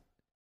least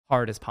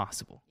hard as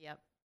possible. Yep.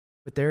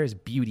 But there is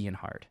beauty in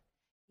hard.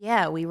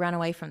 Yeah, we run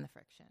away from the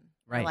friction.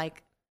 Right. We're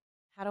like,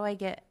 how do I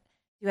do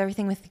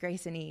everything with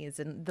grace and ease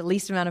and the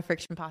least amount of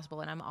friction possible?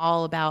 And I'm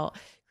all about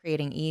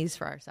creating ease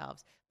for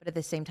ourselves. But at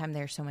the same time,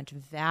 there's so much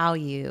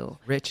value.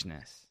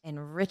 Richness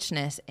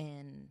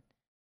in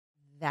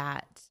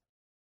that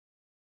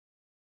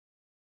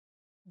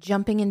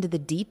jumping into the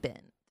deep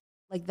end.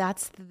 Like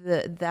that's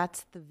the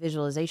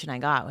visualization I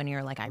got when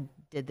you're like, I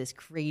did this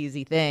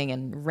crazy thing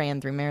and ran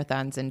 3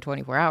 marathons in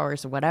 24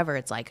 hours or whatever.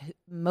 It's like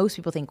most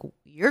people think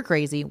you're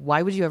crazy.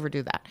 Why would you ever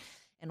do that?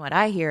 And what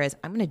I hear is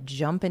I'm going to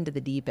jump into the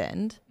deep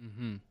end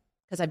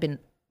because I've been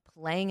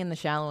playing in the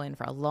shallow end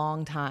for a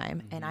long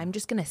time. And I'm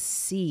just going to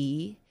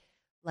see,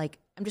 I'm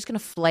just going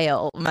to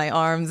flail my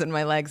arms and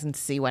my legs and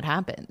see what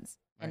happens.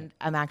 Right. And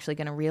I'm actually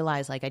going to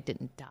realize I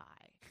didn't die.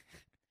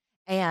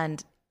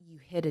 And you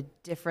hit a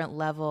different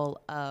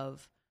level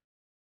of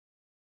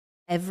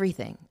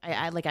everything.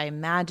 I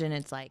imagine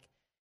it's like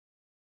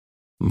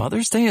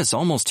Mother's Day is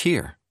almost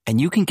here, and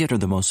you can get her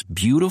the most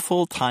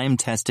beautiful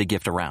time-tested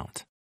gift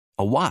around.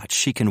 A watch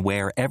she can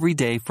wear every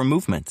day for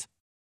Movement.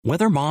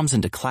 Whether mom's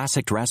into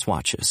classic dress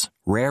watches,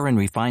 rare and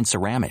refined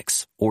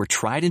ceramics, or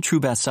tried and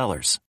true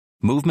bestsellers,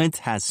 Movement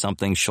has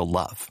something she'll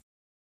love.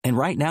 And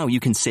right now, you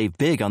can save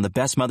big on the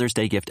best Mother's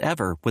Day gift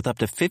ever with up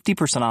to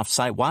 50% off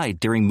site-wide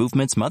during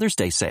Movement's Mother's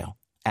Day sale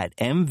at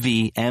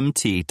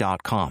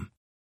MVMT.com.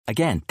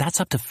 Again, that's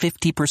up to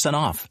 50%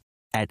 off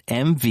at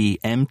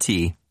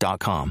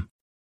MVMT.com.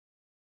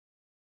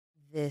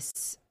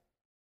 This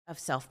of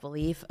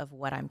self-belief, of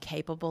what I'm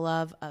capable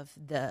of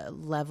the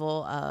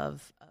level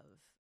of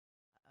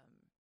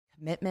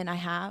commitment I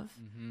have,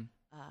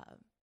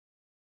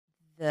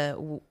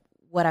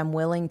 what I'm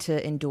willing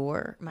to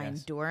endure, my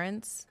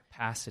endurance.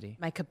 Capacity.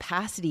 My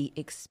capacity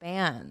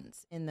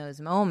expands in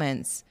those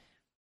moments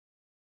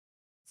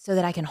so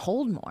that I can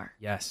hold more.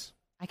 Yes.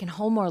 I can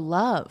hold more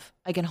love.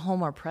 I can hold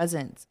more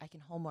presence. I can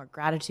hold more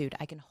gratitude.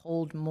 I can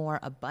hold more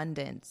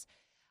abundance.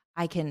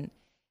 The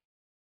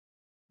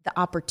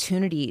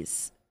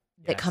opportunities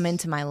that come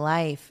into my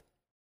life,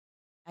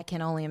 I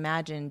can only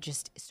imagine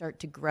just start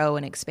to grow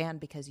and expand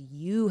because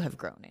you have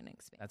grown and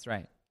expanded. That's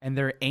right. And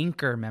they're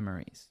anchor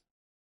memories.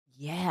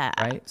 Yeah.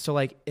 Right? So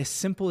like a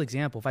simple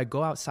example, if I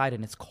go outside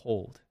and it's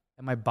cold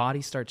and my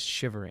body starts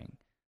shivering,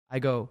 I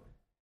go,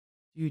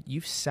 dude,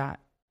 you've sat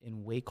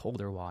in way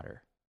colder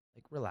water.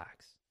 Like,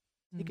 relax.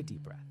 Take a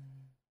deep breath.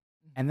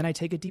 And then I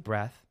take a deep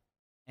breath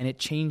and it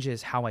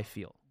changes how I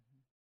feel.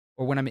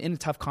 Or when I'm in a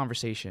tough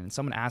conversation and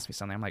someone asks me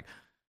something, I'm like,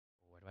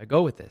 where do I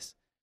go with this?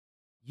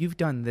 You've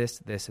done this,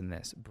 this, and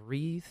this.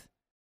 Breathe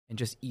and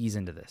just ease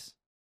into this.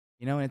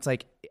 You know, and it's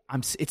like,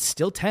 it's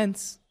still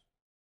tense,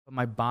 but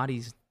my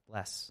body's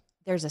less.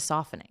 There's a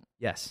softening.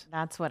 Yes.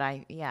 That's what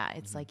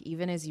it's like,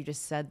 even as you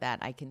just said that,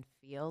 I can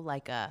feel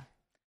like a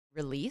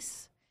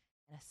release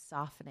and a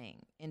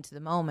softening into the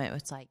moment.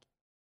 It's like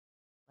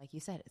you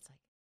said, it's like,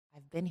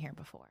 I've been here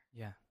before.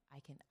 Yeah.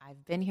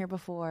 I've been here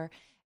before,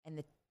 and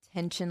the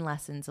tension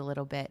lessens a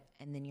little bit,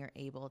 and then you're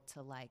able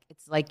to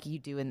it's like you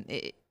do in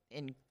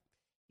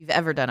you've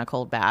ever done a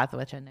cold bath,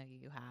 which I know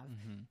you have.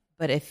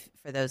 But if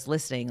for those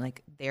listening,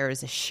 like, there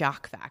is a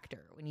shock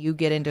factor when you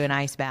get into an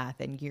ice bath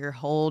and your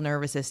whole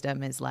nervous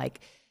system is like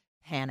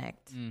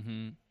panicked.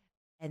 And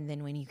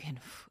then when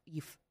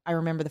I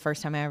remember the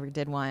first time I ever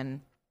did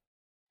one,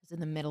 it was in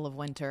the middle of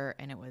winter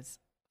and it was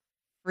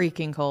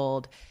freaking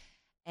cold,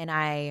 and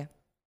I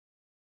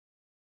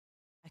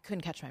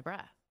couldn't catch my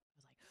breath.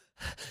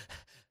 I was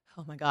like,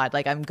 oh my God,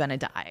 like I'm gonna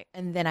die.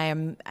 And then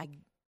I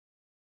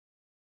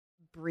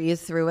breathed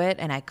through it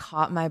and I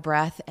caught my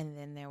breath, and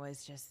then there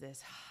was just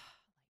this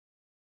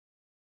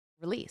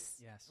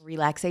release,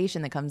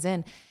 relaxation that comes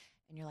in,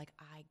 and you're like,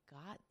 I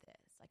got this.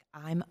 Like,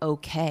 I'm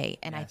okay.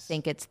 And I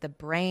think it's the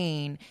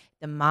brain,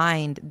 the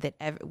mind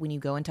that when you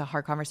go into a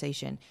hard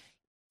conversation,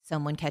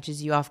 someone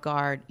catches you off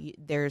guard,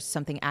 there's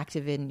something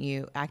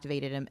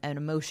activated, an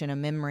emotion, a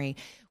memory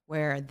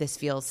where this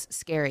feels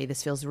scary,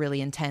 this feels really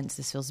intense,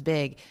 this feels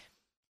big.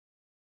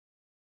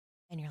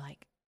 And you're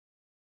like,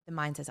 the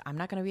mind says, I'm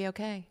not going to be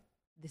okay.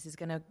 This is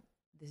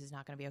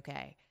not going to be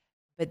okay.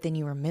 But then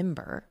you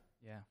remember,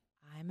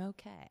 I'm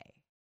okay.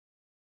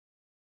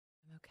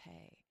 I'm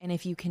okay. And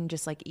if you can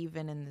just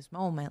even in this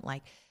moment,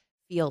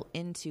 feel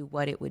into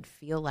what it would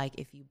feel like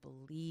if you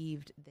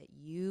believed that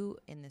you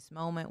in this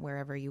moment,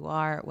 wherever you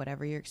are,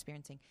 whatever you're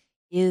experiencing,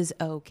 is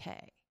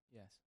okay.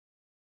 Yes.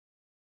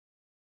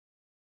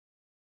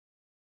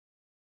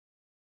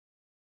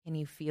 Can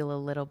you feel a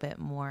little bit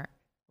more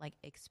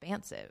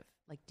expansive?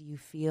 Do you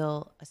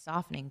feel a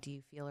softening? Do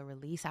you feel a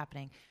release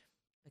happening?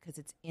 Because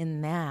it's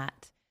in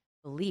that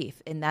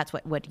belief, and that's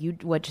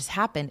what just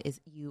happened is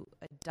you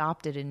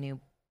adopted a new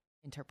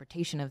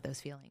interpretation of those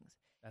feelings.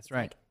 That's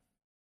right.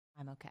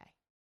 I'm okay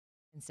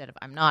instead of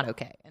I'm not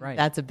okay. And right.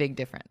 That's a big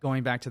difference.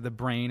 Going back to the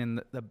brain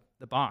and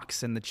the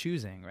box and the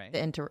choosing, right?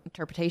 The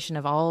interpretation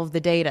of all of the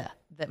data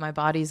that my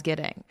body's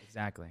getting.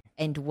 Exactly.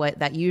 And what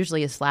that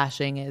usually is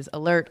flashing is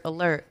alert,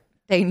 alert,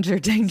 danger,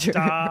 danger,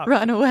 Stop.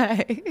 Run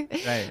away.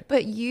 Right.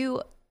 But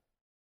you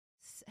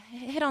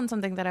hit on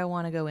something that I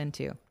want to go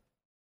into,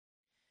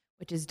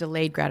 which is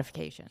delayed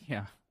gratification.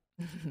 Yeah.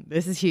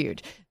 This is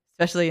huge,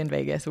 especially in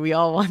Vegas. We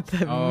all want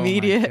the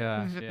immediate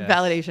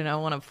validation. I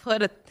want to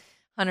put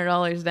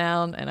 $100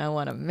 down and I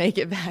want to make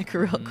it back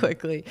real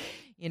quickly.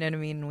 You know what I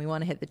mean? We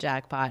want to hit the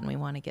jackpot and we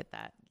want to get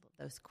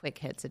those quick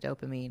hits of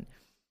dopamine.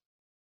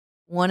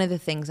 One of the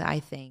things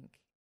I think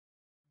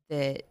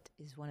that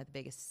is one of the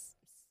biggest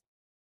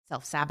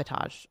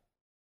self-sabotage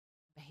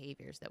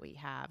behaviors that we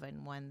have,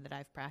 and one that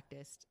I've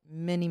practiced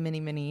many,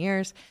 many, many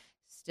years,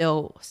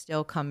 still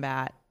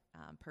combat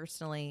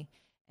personally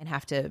and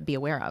have to be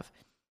aware of,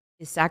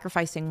 is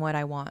sacrificing what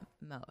I want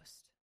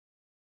most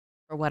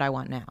for what I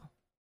want now.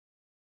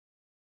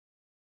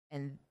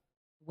 And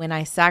when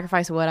I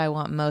sacrifice what I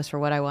want most for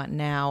what I want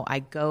now, I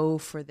go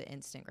for the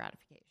instant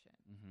gratification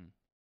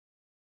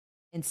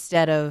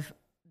instead of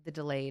the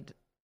delayed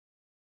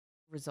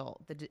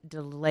result, the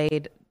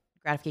delayed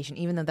gratification,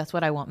 even though that's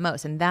what I want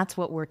most. And that's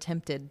what we're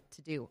tempted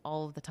to do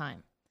all of the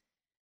time.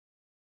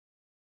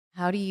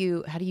 How do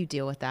you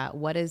deal with that?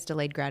 What does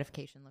delayed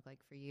gratification look like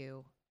for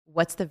you?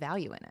 What's the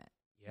value in it?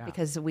 Yeah.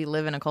 Because we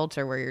live in a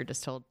culture where you're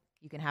just told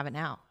you can have it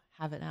now.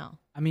 Have it now.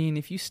 I mean,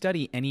 if you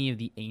study any of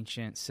the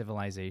ancient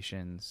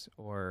civilizations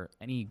or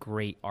any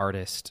great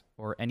artist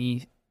or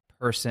any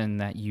person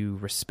that you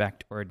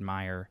respect or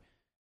admire,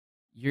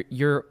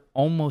 you're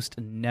almost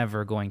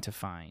never going to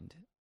find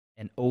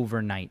an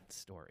overnight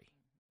story,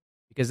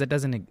 because that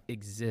doesn't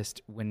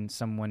exist when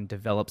someone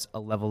develops a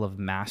level of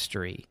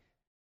mastery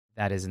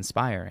that is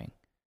inspiring.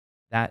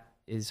 That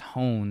is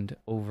honed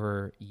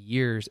over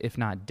years, if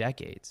not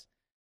decades.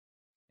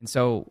 And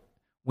so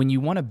when you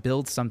want to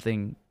build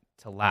something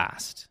to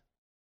last,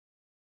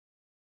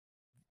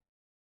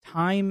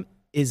 time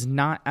is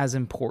not as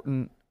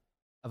important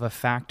of a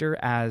factor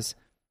as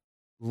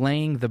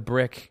laying the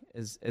brick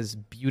as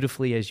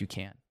beautifully as you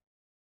can.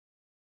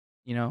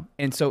 You know?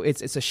 And so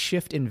it's a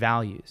shift in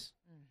values.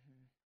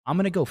 Mm-hmm. I'm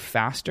going to go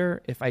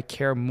faster if I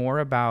care more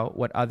about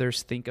what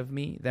others think of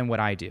me than what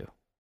I do.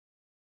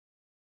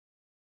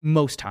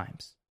 Most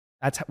times.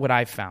 That's what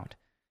I've found.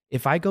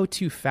 If I go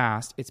too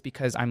fast, it's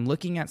because I'm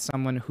looking at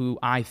someone who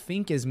I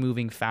think is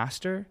moving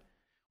faster,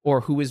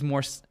 or who is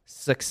more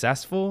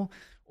successful,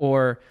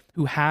 or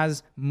who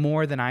has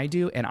more than I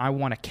do, and I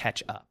want to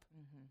catch up.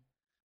 Mm-hmm.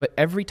 But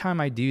every time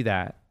I do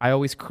that, I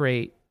always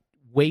create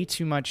way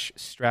too much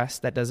stress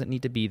that doesn't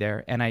need to be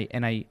there, and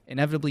I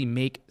inevitably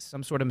make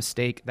some sort of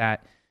mistake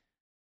that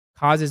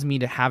causes me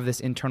to have this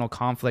internal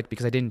conflict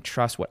because I didn't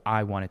trust what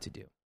I wanted to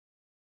do.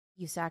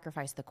 You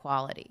sacrifice the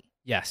quality.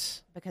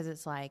 Yes. Because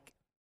it's like,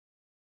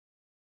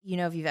 you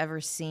know, if you've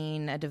ever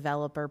seen a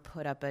developer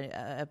put up an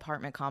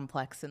apartment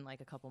complex in like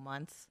a couple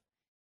months,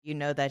 you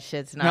know that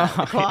shit's not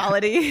the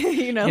quality.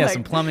 You know, yeah, like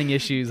some plumbing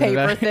issues.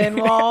 Paper thin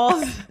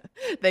walls.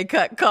 They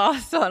cut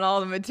costs on all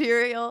the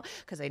material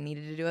because they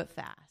needed to do it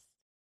fast.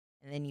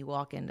 And then you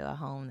walk into a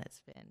home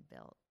that's been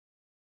built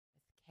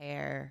with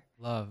care,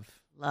 love,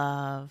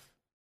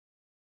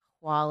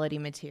 quality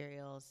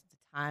materials.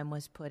 The time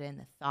was put in,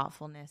 the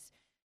thoughtfulness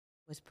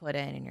was put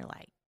in, and you're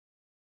like,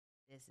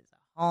 this is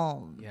a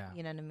home. Yeah.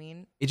 You know what I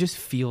mean? It just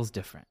feels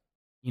different.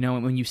 You know,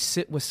 when you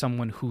sit with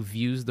someone who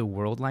views the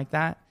world like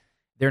that,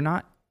 they're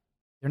not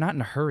in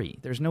a hurry.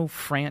 There's no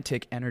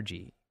frantic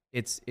energy.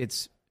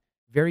 It's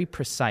very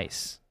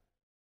precise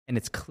and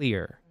it's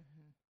clear.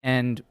 Mm-hmm.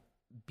 And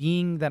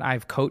being that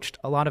I've coached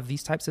a lot of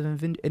these types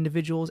of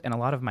individuals, and a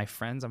lot of my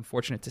friends, I'm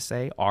fortunate to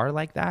say, are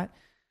like that,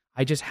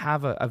 I just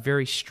have a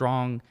very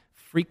strong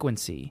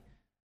frequency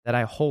that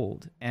I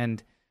hold.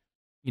 And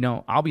you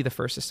know, I'll be the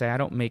first to say I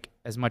don't make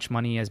as much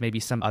money as maybe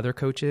some other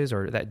coaches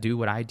or that do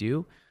what I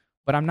do,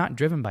 but I'm not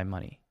driven by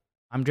money.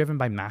 I'm driven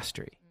by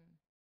mastery.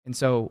 And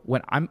so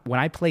when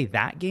I play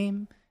that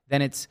game,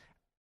 then it's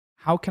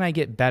how can I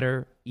get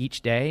better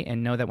each day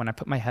and know that when I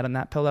put my head on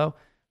that pillow,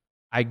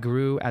 I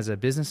grew as a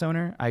business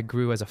owner, I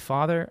grew as a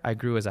father, I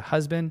grew as a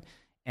husband,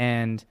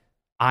 and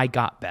I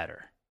got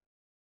better.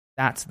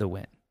 That's the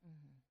win.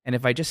 Mm-hmm. And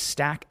if I just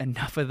stack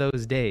enough of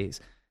those days,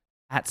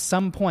 at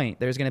some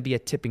point there's going to be a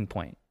tipping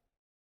point.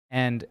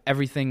 And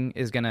everything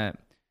is going to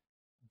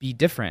be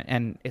different.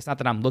 And it's not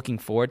that I'm looking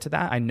forward to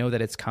that. I know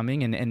that it's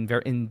coming, and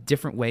in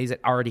different ways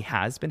it already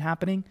has been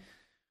happening.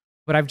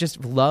 But I've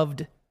just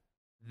loved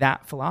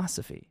that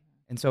philosophy.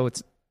 And so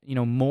it's, you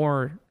know,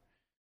 more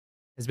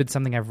has been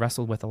something I've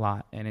wrestled with a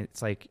lot. And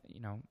it's like,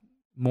 you know,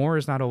 more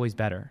is not always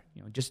better.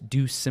 You know, just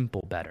do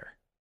simple better.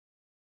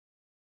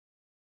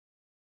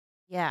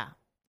 Yeah,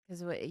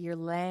 because you're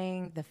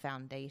laying the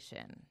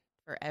foundation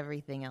for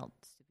everything else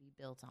to be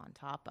built on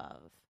top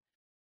of.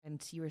 And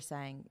you were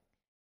saying,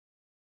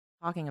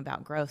 talking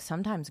about growth,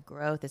 sometimes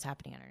growth is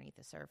happening underneath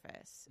the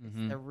surface.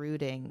 Mm-hmm. It's the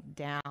rooting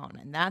down.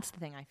 And that's the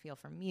thing I feel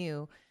from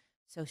you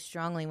so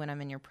strongly when I'm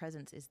in your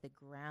presence is the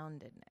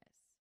groundedness.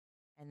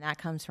 And that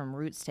comes from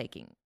roots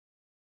taking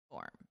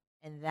form.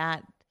 And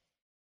that,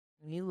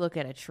 when you look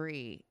at a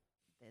tree,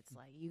 it's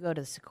like you go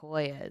to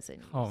sequoias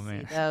and you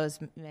see those,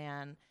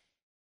 man,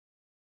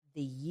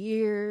 the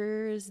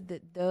years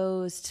that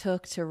those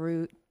took to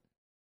root,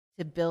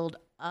 to build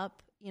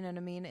up. You know what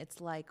I mean?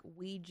 It's like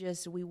we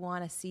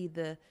want to see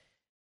the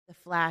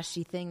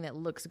flashy thing that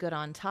looks good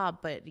on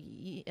top, but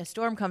a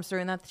storm comes through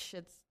and that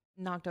shit's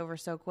knocked over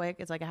so quick.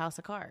 It's like a house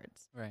of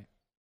cards. Right.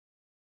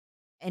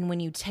 And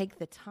when you take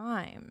the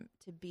time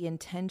to be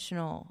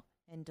intentional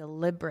and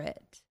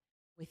deliberate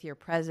with your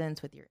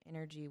presence, with your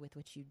energy, with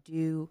what you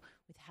do,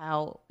 with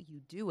how you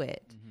do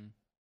it, mm-hmm.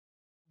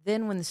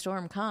 then when the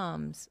storm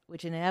comes,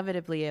 which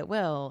inevitably it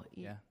will,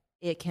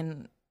 it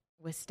can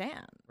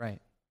withstand.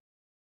 Right.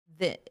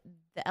 The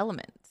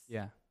elements.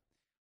 Yeah.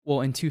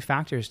 Well, and two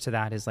factors to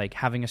that is like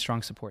having a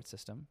strong support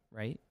system,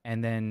 right?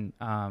 And then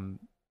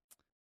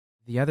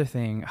the other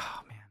thing, oh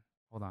man,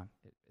 hold on.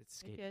 It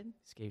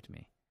escaped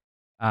me.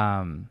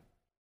 I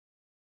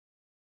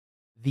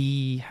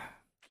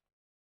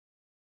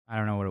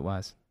don't know what it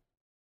was.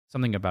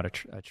 Something about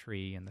a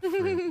tree and the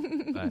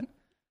fruit. But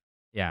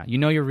yeah, you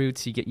know your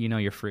roots, you know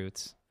your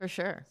fruits. For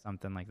sure.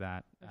 Something like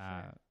that.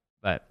 Sure.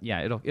 But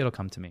yeah, it'll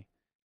come to me.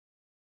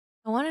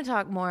 I want to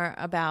talk more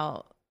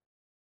about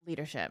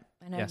leadership.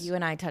 I know you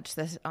and I touched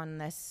on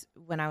this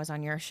when I was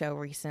on your show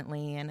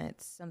recently, and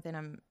it's something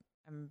I'm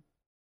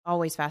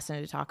always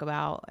fascinated to talk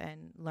about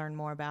and learn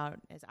more about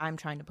as I'm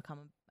trying to become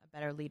a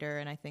better leader.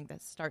 And I think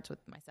that starts with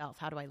myself.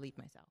 How do I lead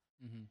myself?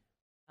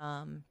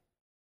 Mm-hmm.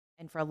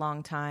 And for a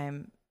long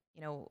time,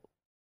 you know,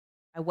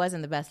 I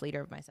wasn't the best leader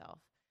of myself.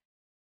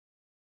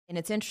 And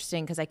it's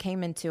interesting because I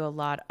came into a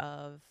lot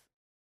of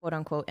quote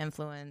unquote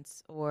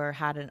influence or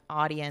had an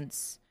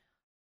audience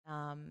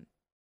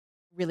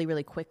really,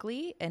 really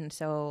quickly. And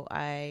so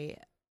I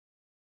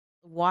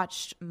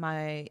watched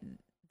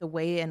the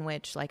way in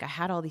which like I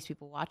had all these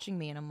people watching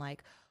me and I'm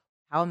like,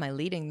 how am I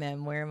leading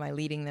them? Where am I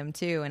leading them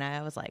to? And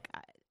I was like,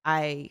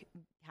 I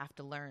have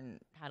to learn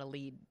how to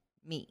lead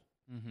me.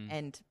 Mm-hmm.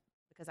 And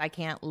because I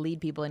can't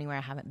lead people anywhere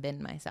I haven't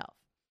been myself.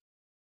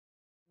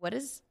 What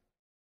is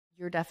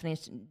your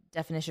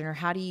definition, or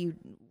how do you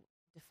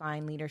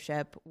define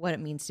leadership, what it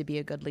means to be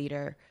a good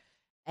leader,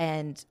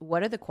 and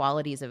what are the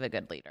qualities of a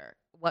good leader?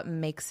 What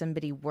makes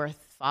somebody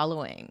worth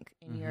following,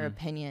 in your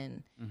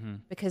opinion?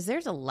 Because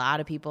there's a lot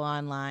of people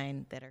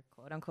online that are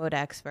quote unquote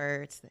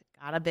experts, that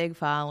got a big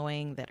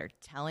following, that are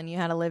telling you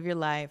how to live your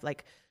life.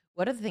 Like,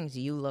 what are the things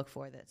you look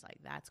for that's like,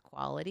 that's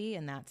quality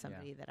and that's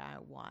somebody that I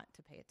want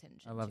to pay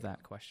attention to? I love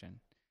that question.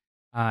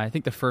 I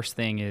think the first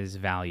thing is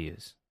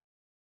values.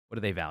 What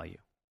do they value?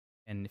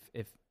 And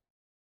if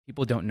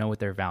people don't know what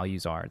their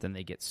values are, then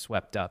they get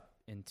swept up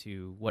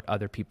into what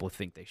other people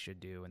think they should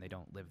do, and they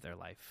don't live their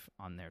life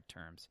on their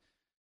terms.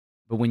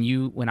 But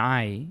when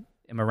I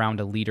am around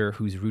a leader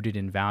who's rooted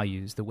in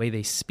values, the way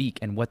they speak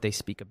and what they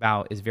speak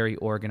about is very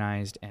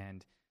organized,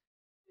 and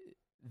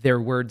their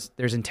words,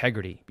 there's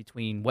integrity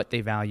between what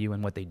they value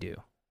and what they do.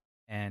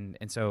 And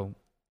so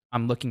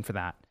I'm looking for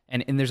that.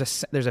 And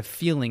there's a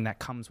feeling that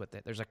comes with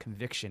it. There's a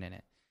conviction in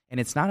it. And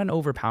it's not an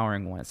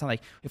overpowering one. It's not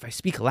like if I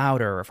speak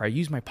louder or if I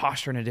use my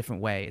posture in a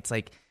different way. It's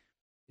like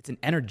it's an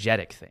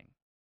energetic thing.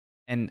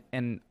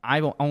 And I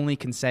will only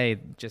can say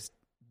just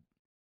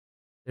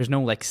there's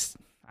no like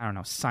I don't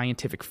know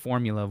scientific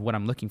formula of what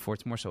I'm looking for.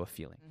 It's more so a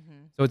feeling.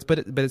 So but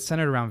it's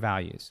centered around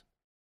values.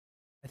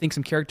 I think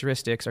some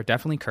characteristics are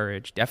definitely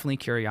courage, definitely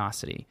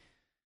curiosity,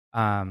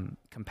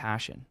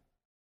 compassion.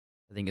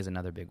 I think is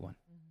another big one.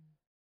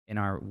 In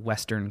our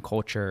Western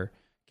culture,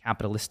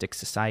 capitalistic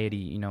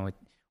society,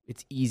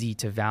 it's easy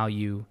to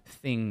value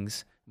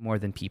things more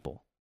than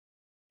people.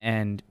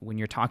 And when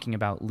you're talking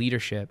about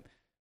leadership,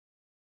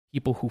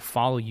 people who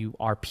follow you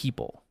are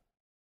people.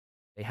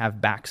 They have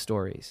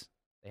backstories.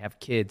 They have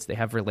kids. They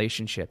have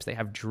relationships. They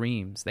have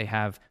dreams. They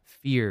have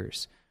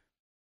fears.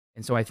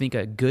 And so I think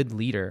a good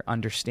leader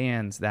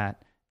understands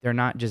that they're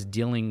not just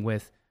dealing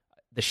with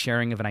the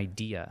sharing of an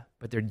idea,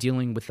 but they're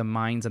dealing with the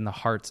minds and the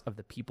hearts of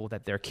the people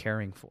that they're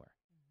caring for.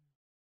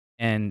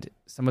 And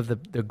some of the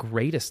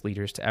greatest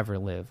leaders to ever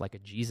live, like a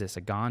Jesus,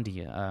 a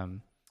Gandhi,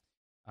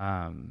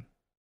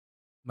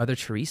 Mother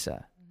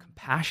Teresa,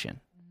 compassion.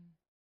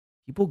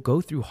 People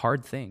go through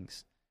hard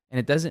things. And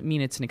it doesn't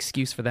mean it's an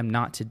excuse for them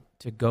not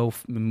to go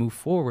move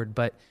forward.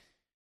 But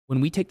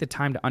when we take the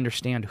time to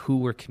understand who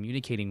we're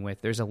communicating with,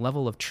 there's a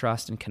level of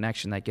trust and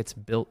connection that gets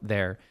built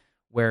there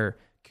where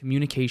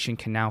communication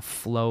can now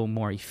flow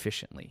more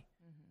efficiently.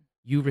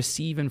 You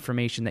receive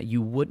information that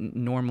you wouldn't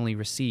normally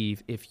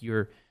receive if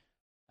you're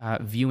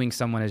viewing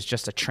someone as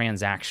just a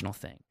transactional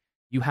thing.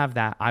 You have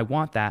that, I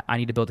want that, I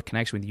need to build a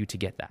connection with you to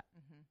get that.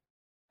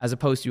 As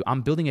opposed to,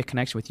 I'm building a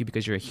connection with you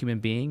because you're a human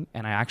being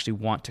and I actually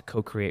want to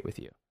co-create with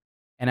you.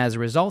 And as a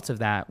result of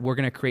that, we're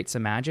going to create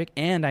some magic,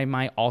 and I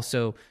might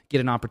also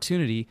get an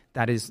opportunity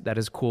that is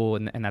cool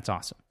and that's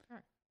awesome.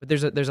 Sure. But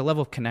there's a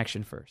level of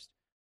connection first.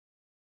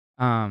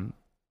 And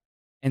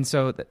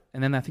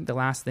then I think the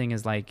last thing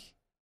is like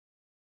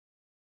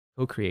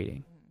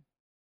co-creating.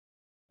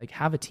 Like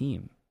have a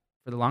team.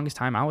 For the longest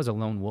time, I was a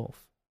lone wolf.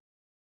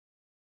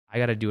 I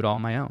got to do it all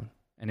on my own,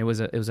 and it was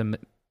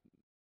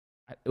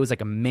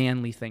like a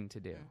manly thing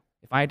to do.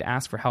 If I had to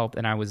ask for help,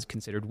 then I was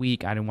considered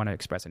weak. I didn't want to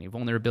express any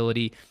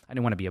vulnerability. I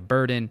didn't want to be a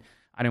burden.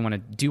 I didn't want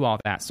to do all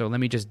that. So let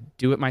me just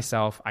do it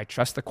myself. I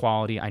trust the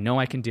quality. I know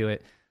I can do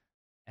it,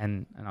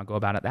 and I'll go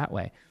about it that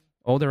way.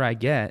 Older I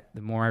get,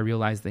 the more I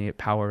realize the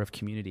power of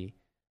community.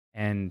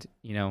 And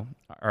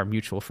our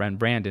mutual friend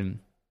Brandon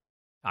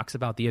talks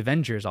about the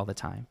Avengers all the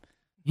time.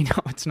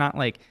 It's not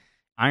like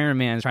Iron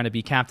Man's trying to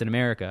be Captain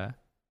America.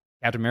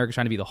 Captain America's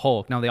trying to be the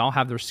Hulk. No, they all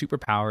have their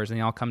superpowers, and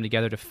they all come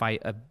together to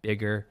fight a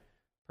bigger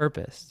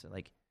purpose. So,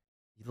 like,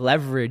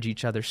 leverage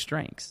each other's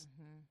strengths.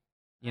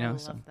 I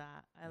love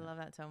that. I love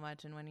that so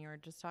much. And when you were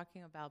just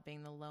talking about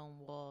being the lone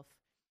wolf,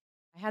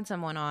 I had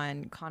someone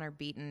on, Connor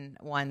Beaton,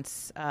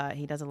 once.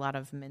 He does a lot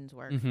of men's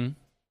work.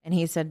 And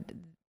he said,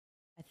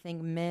 I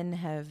think men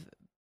have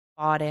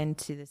bought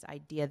into this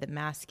idea that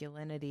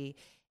masculinity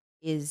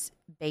is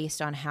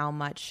based on how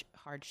much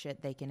hard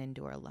shit they can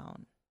endure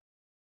alone.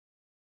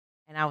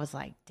 And I was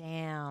like,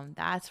 damn,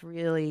 that's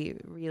really,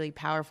 really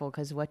powerful,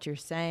 because what you're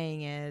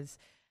saying is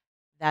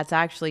that's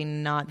actually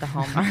not the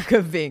hallmark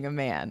of being a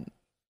man.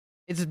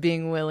 It's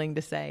being willing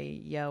to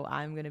say, yo,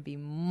 I'm going to be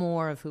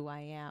more of who I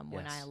am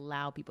when I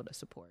allow people to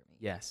support me.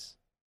 Yes.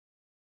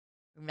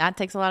 And that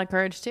takes a lot of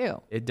courage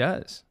too. It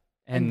does.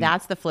 And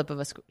that's the flip of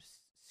a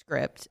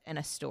script and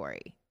a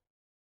story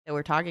that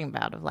we're talking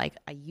about, of like,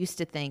 I used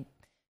to think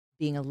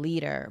being a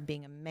leader,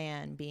 being a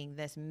man, being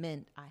this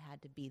meant I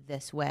had to be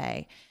this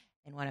way.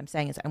 And what I'm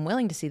saying is I'm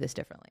willing to see this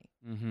differently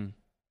and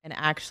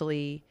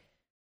actually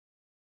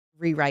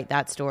rewrite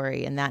that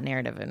story and that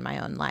narrative in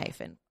my own life?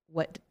 And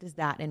what does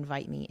that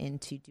invite me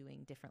into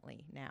doing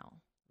differently now?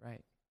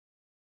 Right.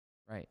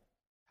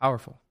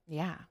 Powerful.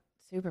 Yeah,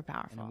 super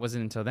powerful. And it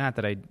wasn't until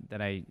that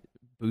I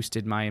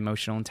boosted my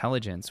emotional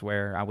intelligence,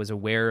 where I was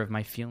aware of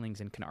my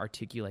feelings and can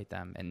articulate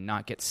them and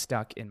not get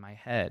stuck in my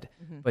head,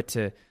 but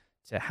to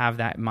have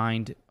that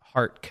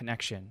mind-heart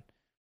connection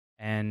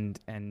and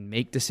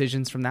make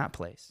decisions from that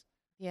place.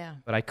 Yeah.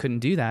 But I couldn't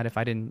do that if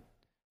I didn't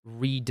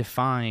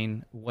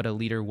redefine what a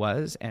leader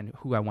was and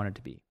who I wanted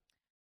to be.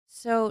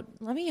 So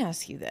let me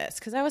ask you this,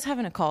 because I was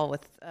having a call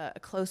with a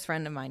close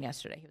friend of mine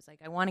yesterday. He was like,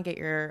 I want to get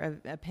your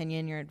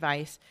opinion, your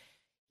advice.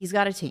 He's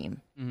got a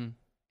team,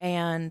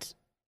 and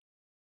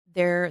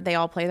they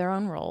all play their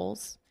own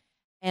roles,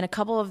 and a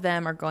couple of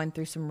them are going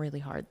through some really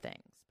hard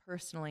things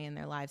personally in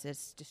their lives.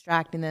 It's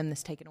distracting them.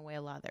 That's taking away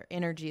a lot of their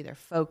energy, their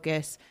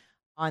focus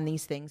on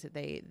these things that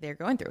they're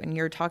going through. And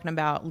you're talking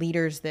about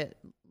leaders that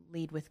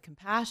lead with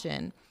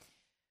compassion.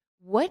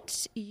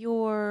 What's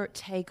your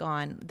take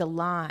on the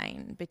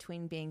line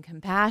between being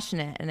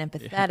compassionate and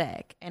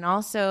empathetic and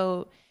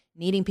also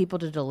needing people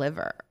to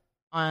deliver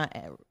on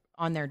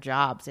their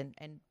jobs and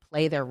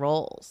play their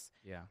roles?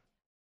 Yeah.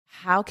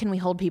 How can we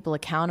hold people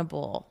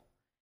accountable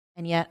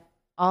and yet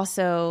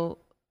also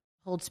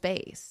hold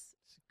space?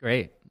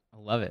 Great. I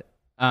love it.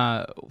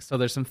 So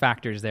there's some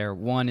factors there.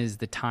 One is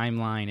the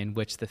timeline in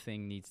which the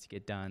thing needs to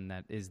get done.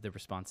 That is the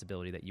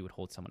responsibility that you would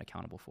hold someone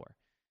accountable for.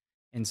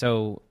 And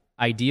so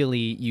ideally,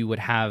 you would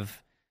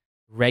have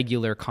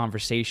regular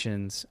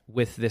conversations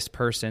with this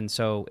person.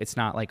 So it's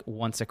not like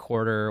once a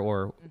quarter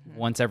or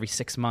once every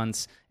 6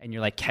 months and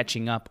you're like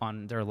catching up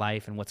on their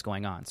life and what's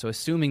going on. So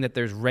assuming that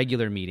there's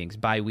regular meetings,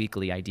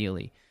 bi-weekly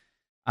ideally,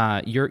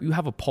 you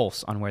have a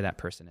pulse on where that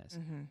person is.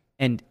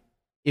 And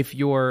if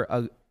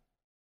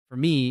for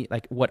me,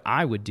 like what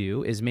I would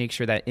do is make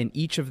sure that in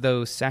each of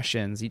those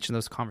sessions, each of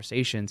those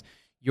conversations,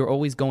 you're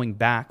always going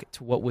back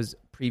to what was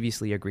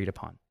previously agreed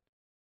upon.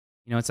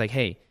 It's like,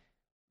 hey,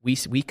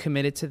 we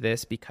committed to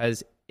this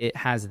because it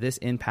has this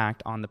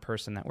impact on the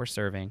person that we're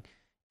serving.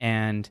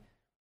 And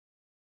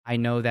I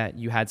know that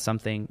you had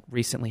something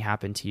recently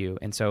happen to you.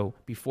 And so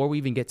before we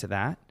even get to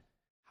that,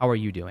 how are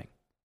you doing?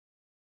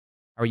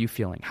 How are you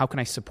feeling? How can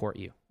I support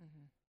you?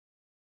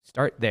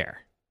 Start there.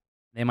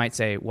 They might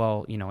say,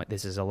 well, you know what,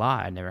 this is a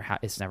lot.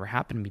 It's never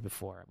happened to me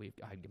before.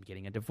 I'm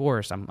getting a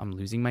divorce. I'm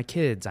losing my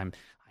kids. I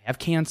have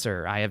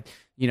cancer. I have,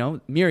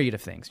 myriad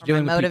of things. My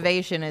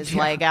motivation is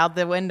like out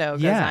the window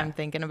because I'm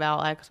thinking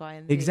about X, Y,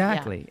 and Z.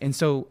 Exactly. Yeah. And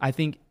so I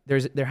think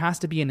there has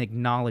to be an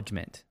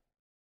acknowledgement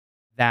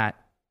that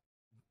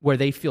where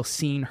they feel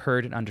seen,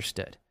 heard, and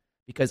understood.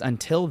 Because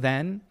until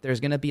then, there's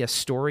going to be a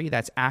story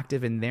that's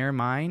active in their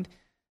mind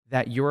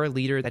that you're a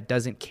leader that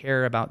doesn't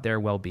care about their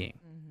well-being.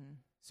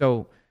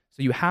 So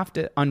you have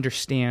to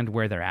understand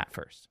where they're at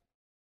first.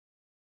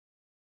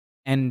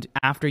 And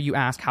after you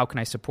ask, how can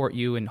I support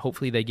you? And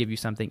hopefully they give you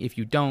something. If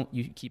you don't,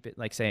 you keep it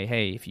like, say,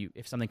 hey,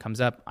 if something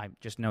comes up, I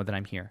just know that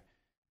I'm here.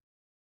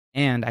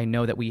 And I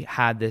know that we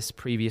had this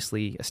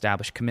previously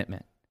established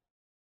commitment.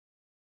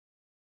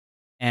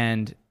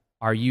 And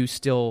are you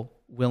still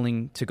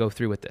willing to go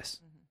through with this,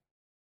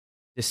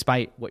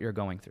 despite what you're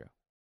going through?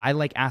 I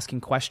like asking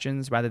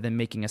questions rather than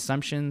making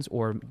assumptions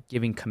or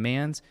giving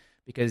commands,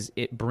 because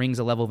it brings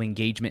a level of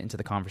engagement into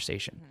the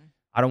conversation.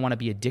 I don't want to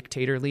be a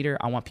dictator leader.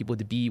 I want people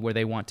to be where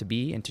they want to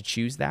be and to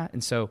choose that.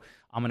 And so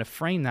I'm going to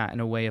frame that in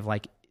a way of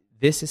like,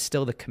 this is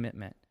still the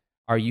commitment.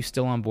 Are you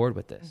still on board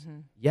with this?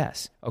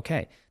 Yes.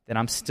 Okay. Then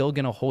I'm still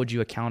going to hold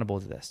you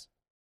accountable to this.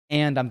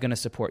 And I'm going to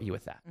support you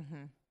with that.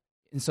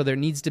 And so there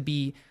needs to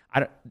be,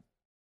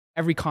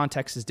 every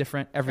context is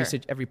different.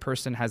 Every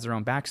person has their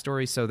own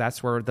backstory. So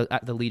that's where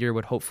the leader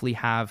would hopefully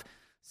have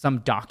some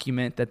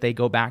document that they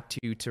go back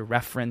to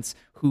reference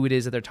who it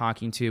is that they're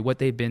talking to, what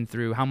they've been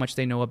through, how much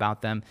they know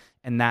about them,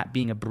 and that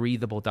being a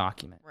breathable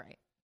document. Right.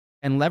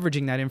 And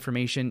leveraging that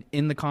information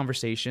in the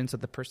conversation so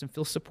the person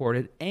feels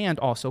supported and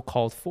also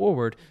called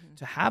forward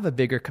to have a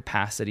bigger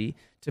capacity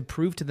to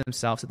prove to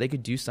themselves that they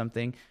could do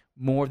something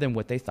more than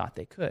what they thought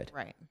they could.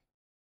 Right.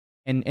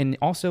 And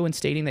also in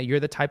stating that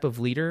you're the type of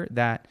leader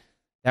that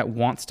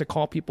wants to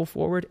call people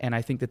forward. And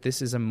I think that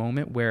this is a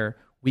moment where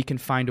we can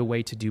find a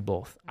way to do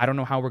both. I don't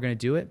know how we're going to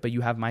do it, but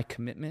you have my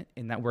commitment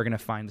in that we're going to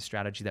find the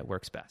strategy that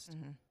works best.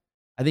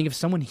 I think if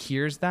someone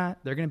hears that,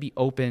 they're going to be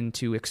open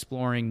to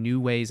exploring new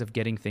ways of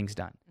getting things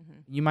done.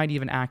 You might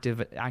even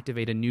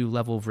activate a new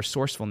level of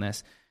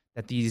resourcefulness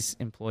that these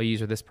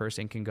employees or this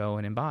person can go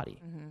and embody.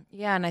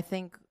 Yeah, and I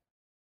think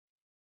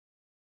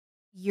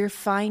you're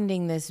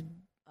finding this,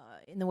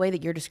 in the way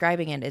that you're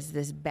describing it, is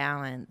this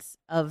balance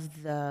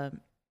of the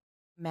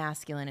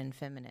masculine and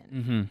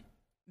feminine.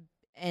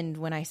 And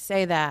when I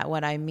say that,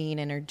 what I mean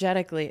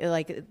energetically,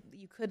 like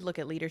you could look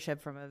at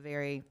leadership from a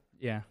very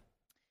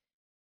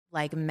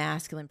like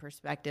masculine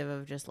perspective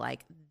of just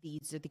like,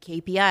 these are the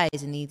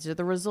KPIs and these are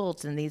the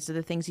results and these are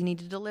the things you need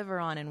to deliver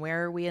on and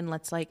where are we, and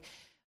let's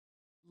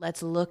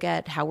look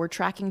at how we're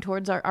tracking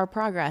towards our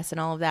progress and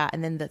all of that.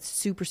 And then the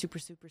super, super,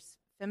 super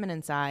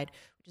feminine side,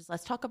 which is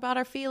let's talk about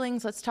our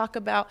feelings. Let's talk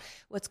about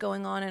what's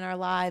going on in our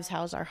lives.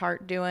 How's our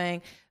heart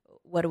doing?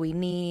 What do we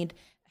need?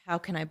 How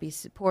can I be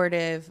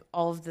supportive?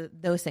 All of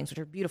those things, which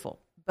are beautiful,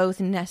 both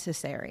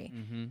necessary.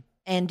 Mm-hmm.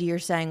 And you're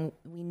saying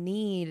we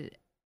need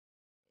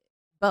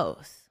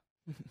both.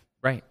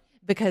 Right.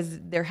 Because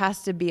there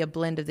has to be a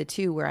blend of the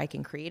two where I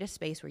can create a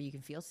space where you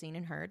can feel seen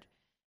and heard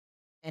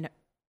and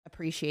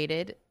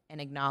appreciated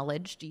and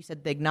acknowledged. You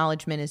said the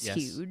acknowledgement is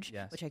huge,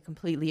 which I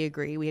completely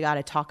agree. We got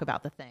to talk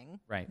about the thing.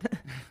 Right.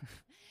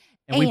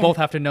 and we both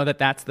have to know that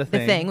that's the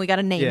thing. The thing. We got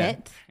to name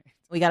it.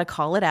 We got to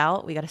call it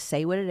out. We got to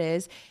say what it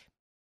is.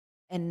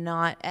 And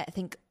not, I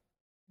think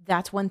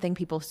that's one thing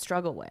people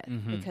struggle with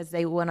because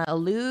they want to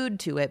allude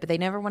to it, but they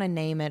never want to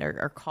name it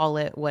or call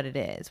it what it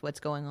is,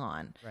 what's going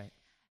on. Right.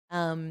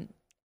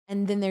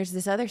 And then there's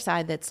this other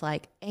side that's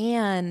like,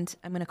 and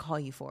I'm going to call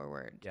you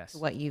forward to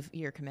what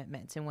your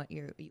commitments and what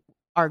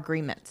our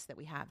agreements that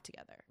we have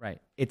together.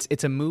 Right.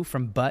 It's a move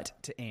from but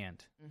to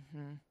and.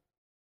 Mm-hmm.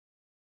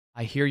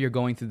 I hear you're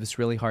going through this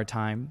really hard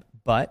time,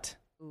 but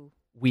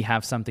we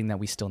have something that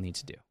we still need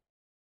to do.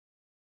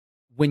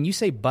 When you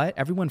say but,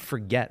 everyone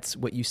forgets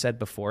what you said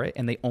before it,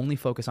 and they only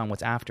focus on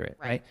what's after it,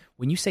 right?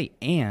 When you say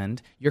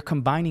and, you're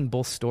combining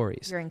both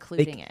stories. You're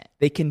including it.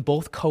 They can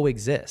both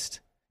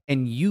coexist.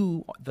 And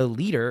you, the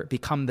leader,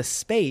 become the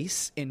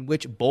space in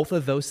which both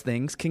of those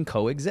things can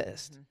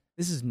coexist. Mm-hmm.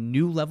 This is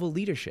new level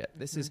leadership.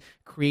 This is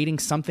creating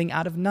something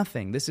out of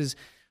nothing. This is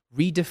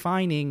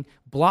redefining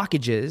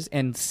blockages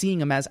and seeing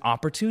them as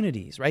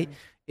opportunities, right? Mm-hmm.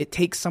 It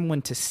takes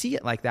someone to see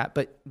it like that,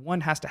 but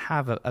one has to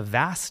have a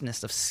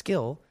vastness of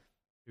skill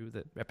through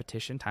the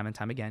repetition, time and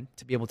time again,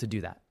 to be able to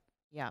do that.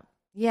 Yeah.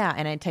 Yeah,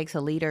 and it takes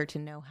a leader to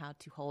know how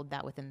to hold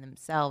that within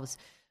themselves,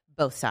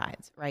 both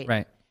sides, right?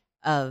 Right.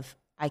 Of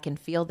I can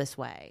feel this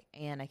way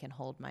and I can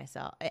hold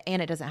myself,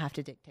 and it doesn't have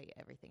to dictate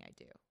everything I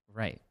do.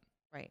 Right.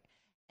 Right.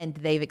 And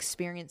they've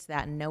experienced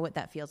that and know what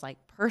that feels like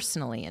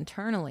personally,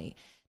 internally,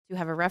 to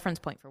have a reference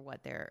point for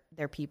what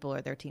their people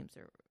or their teams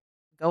are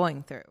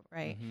going through,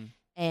 right? Mm-hmm.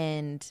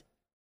 And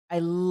I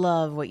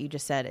love what you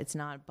just said. It's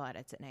not but,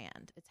 it's an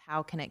and. It's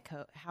how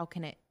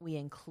can we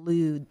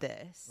include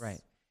this?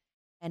 Right.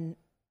 And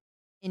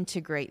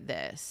integrate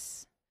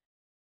this.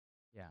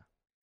 Yeah.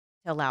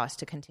 To allow us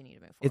to continue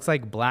to move forward. It's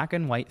like black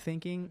and white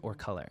thinking or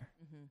color.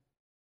 Mm-hmm.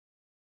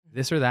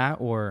 This or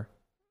that, or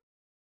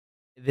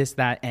this,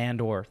 that,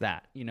 and or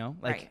that,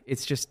 like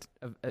it's just,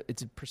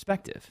 it's a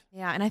perspective.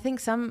 Yeah. And I think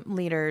some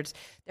leaders,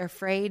 they're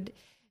afraid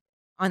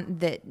on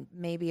that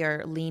maybe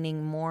are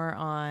leaning more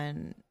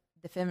on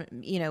the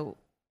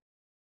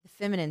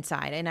feminine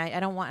side. And I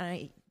don't want,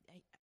 I'm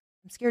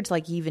scared to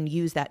like even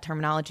use that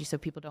terminology so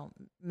people don't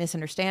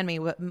misunderstand me,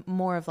 but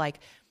more of like,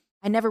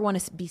 I never want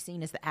to be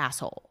seen as the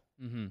asshole.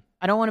 Mm-hmm.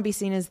 I don't want to be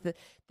seen as the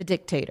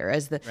dictator,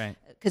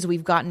 because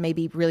we've gotten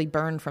maybe really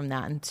burned from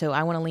that. And so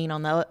I want to lean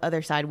on the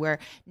other side where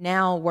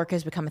now work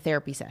has become a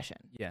therapy session.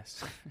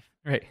 Yes.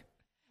 Right.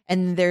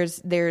 And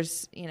there's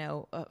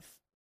a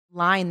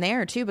line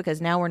there too, because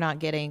now we're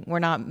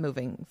not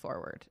moving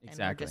forward.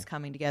 Exactly. And we're just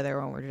coming together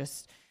and we're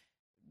just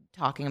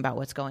talking about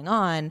what's going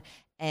on,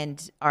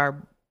 and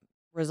our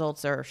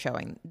results are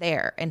showing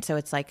there. And so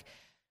it's like,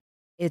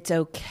 it's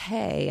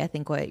okay. I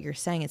think what you're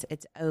saying is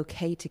it's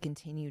okay to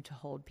continue to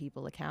hold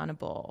people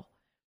accountable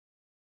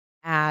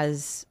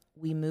as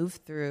we move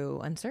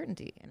through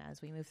uncertainty and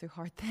as we move through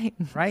hard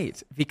things.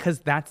 Right. Because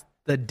that's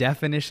the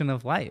definition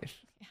of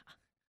life. Yeah.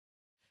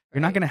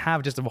 You're not going to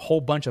have just a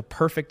whole bunch of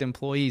perfect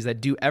employees that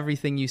do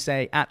everything you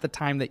say at the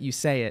time that you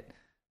say it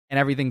and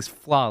everything's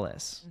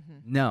flawless.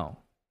 Mm-hmm. No.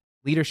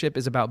 Leadership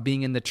is about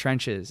being in the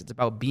trenches. It's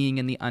about being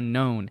in the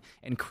unknown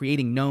and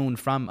creating known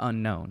from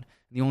unknown.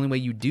 The only way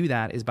you do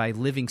that is by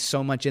living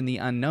so much in the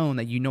unknown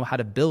that you know how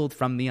to build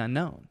from the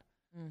unknown.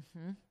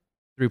 Mm-hmm.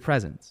 Through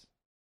presence.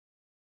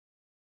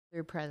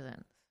 Through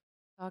presence.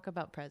 Talk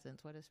about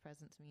presence. What does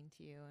presence mean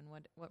to you, and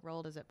what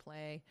role does it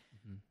play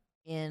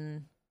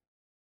in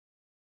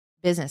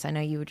business? I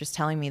know you were just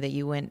telling me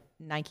that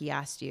Nike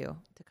asked you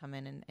to come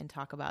in and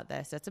talk about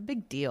this. That's a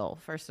big deal,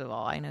 first of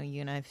all. I know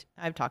you and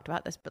I've talked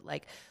about this, but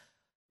like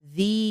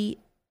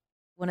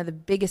one of the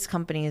biggest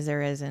companies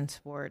there is in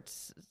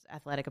sports,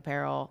 athletic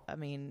apparel. I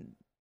mean,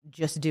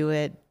 just do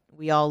it.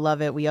 We all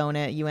love it. We own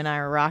it. You and I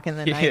are rocking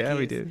the Nikes. Yeah,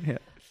 we do. Yeah.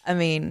 I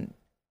mean,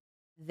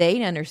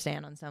 they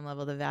understand on some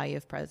level the value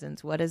of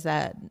presence. What does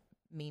that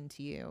mean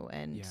to you?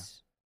 And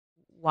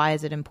why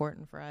is it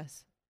important for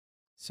us?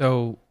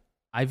 So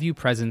I view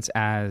presence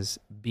as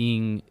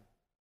being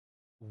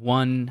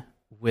one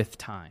with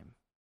time.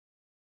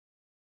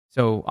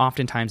 So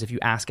oftentimes if you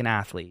ask an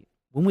athlete,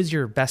 when was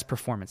your best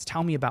performance?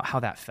 Tell me about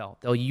how that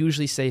felt. They'll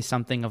usually say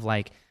something of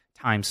like,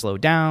 time slowed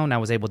down. I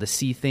was able to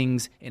see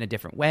things in a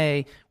different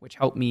way, which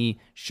helped me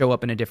show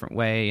up in a different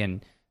way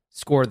and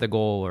score the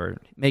goal or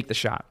make the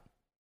shot.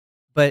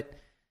 But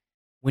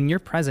when you're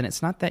present,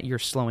 it's not that you're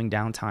slowing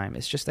down time.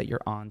 It's just that you're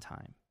on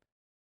time.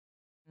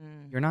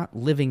 You're not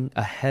living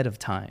ahead of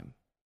time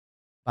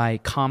by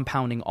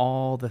compounding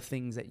all the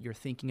things that you're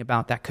thinking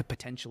about that could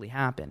potentially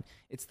happen.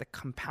 It's the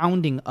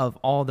compounding of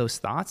all those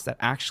thoughts that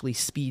actually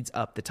speeds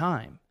up the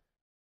time.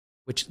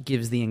 which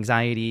gives the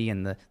anxiety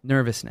and the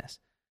nervousness.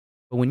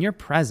 But when you're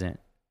present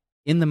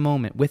in the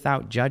moment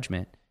without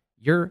judgment,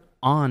 you're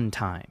on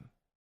time,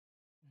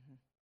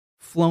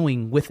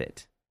 flowing with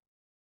it,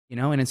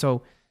 And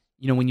so,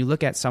 when you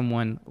look at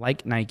someone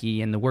like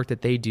Nike and the work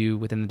that they do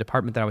within the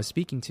department that I was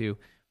speaking to,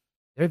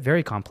 they're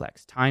very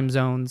complex. Time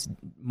zones,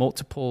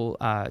 multiple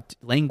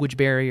language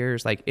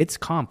barriers, it's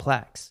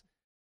complex.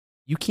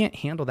 You can't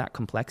handle that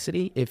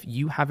complexity if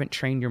you haven't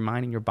trained your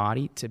mind and your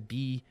body to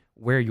be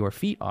where your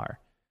feet are.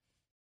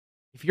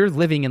 If you're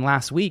living in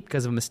last week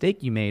because of a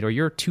mistake you made, or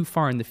you're too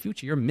far in the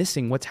future, you're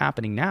missing what's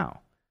happening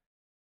now.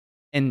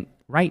 And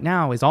right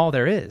now is all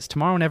there is.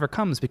 Tomorrow never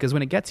comes, because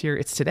when it gets here,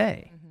 it's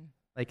today.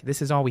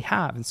 This is all we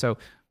have. And so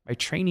by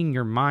training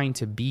your mind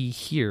to be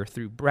here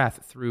through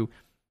breath, through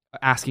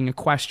asking a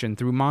question,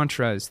 through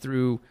mantras,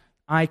 through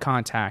eye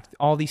contact,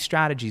 all these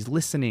strategies,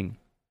 listening,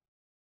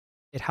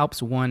 it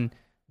helps one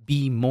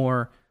be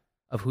more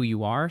of who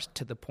you are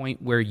to the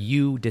point where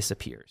you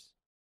disappears.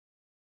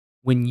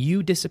 When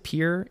you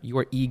disappear,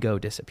 your ego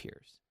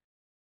disappears.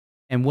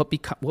 And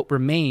what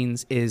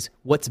remains is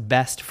what's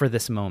best for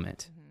this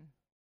moment.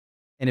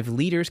 And if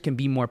leaders can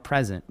be more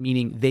present,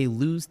 meaning they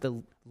lose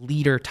the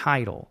leader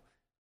title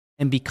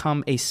and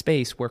become a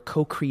space where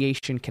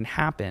co-creation can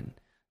happen,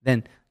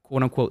 then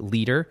quote unquote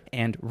leader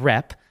and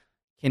rep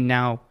can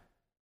now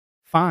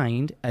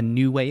find a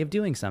new way of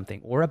doing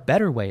something or a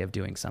better way of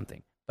doing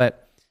something.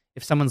 But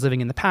if someone's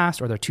living in the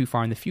past or they're too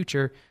far in the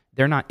future,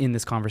 they're not in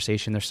this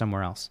conversation, they're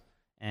somewhere else.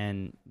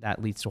 And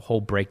that leads to a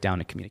whole breakdown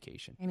in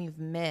communication. And you've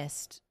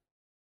missed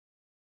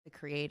the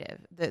creative,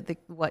 the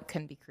what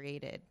can be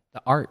created.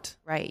 The art.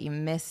 Right. You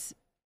miss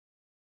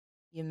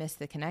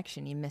the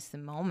connection. You miss the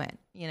moment,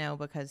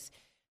 because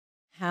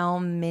how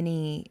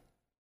many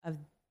of,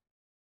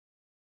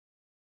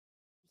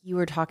 you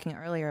were talking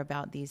earlier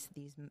about these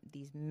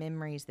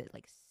memories that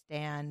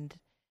stand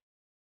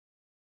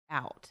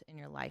out in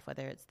your life,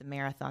 whether it's the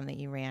marathon that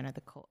you ran or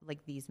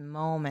these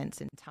moments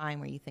in time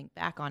where you think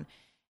back on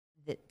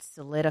that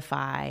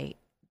solidify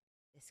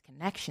this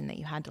connection that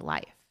you had to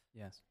life.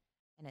 Yes.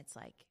 And it's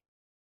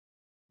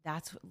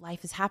that's what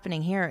life is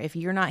happening here. If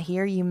you're not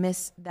here, you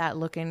miss that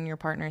look in your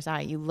partner's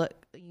eye. You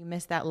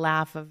miss that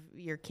laugh of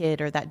your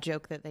kid or that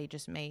joke that they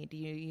just made.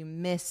 You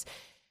miss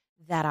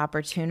that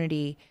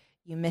opportunity.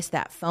 You miss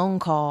that phone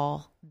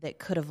call that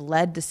could have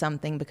led to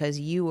something because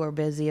you were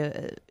busy,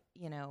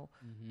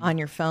 on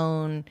your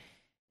phone,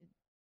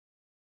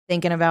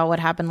 thinking about what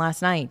happened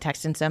last night,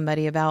 texting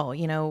somebody about,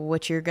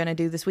 what you're going to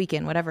do this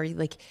weekend, whatever.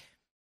 You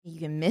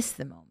can miss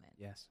the moment.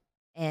 Yes.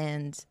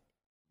 And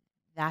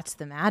that's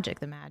the magic.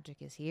 The magic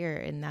is here.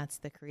 And that's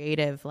the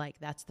creative,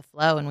 that's the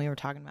flow. And we were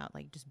talking about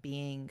just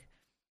being,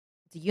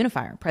 it's a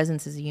unifier.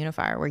 Presence is a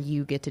unifier where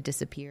you get to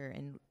disappear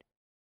and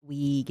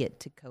we get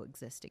to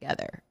coexist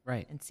together.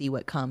 Right. And see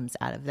what comes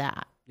out of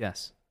that.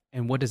 Yes.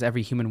 And what does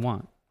every human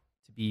want?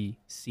 To be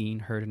seen,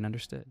 heard, and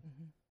understood.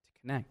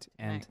 To connect.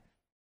 And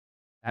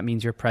that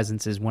means your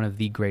presence is one of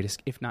the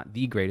greatest, if not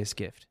the greatest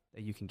gift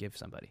that you can give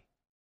somebody.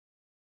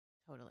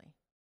 Totally.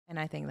 And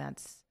I think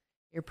that's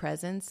your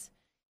presence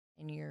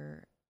and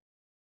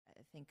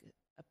I think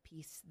a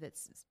piece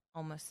that's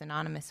almost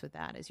synonymous with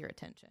that is your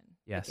attention.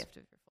 Yes. The gift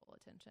of your full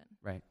attention.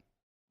 Right.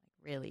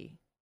 Really,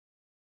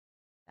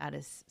 that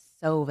is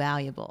so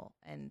valuable.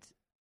 And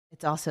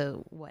it's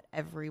also what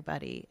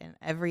everybody and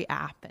every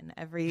app and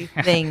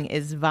everything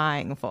is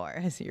vying for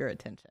is your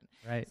attention.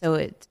 Right. So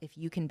if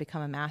you can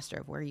become a master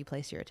of where you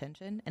place your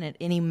attention, and at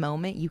any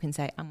moment you can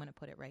say, I'm going to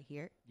put it right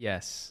here.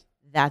 Yes.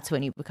 That's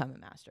when you become a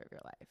master of your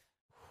life.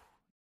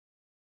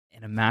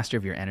 And a master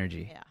of your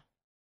energy. Yeah.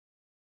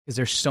 Because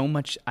there's so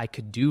much I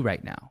could do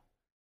right now,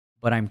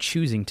 but I'm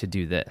choosing to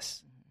do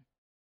this.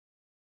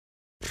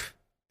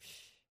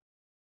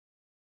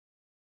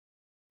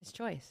 It's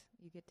choice.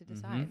 You get to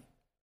decide.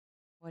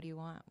 What do you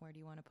want? Where do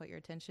you want to put your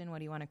attention? What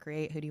do you want to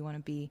create? Who do you want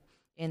to be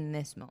in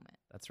this moment?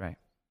 That's right.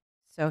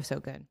 So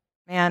good.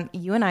 Man,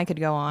 you and I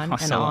could go on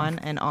and on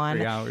and on.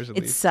 3 hours at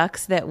it least.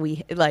 Sucks that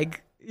we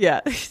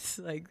it's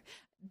to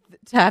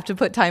have to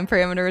put time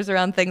parameters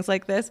around things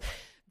like this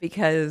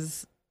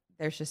because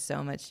there's just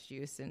so much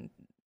juice and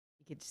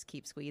you could just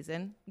keep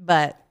squeezing.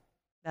 But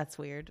that's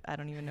weird. I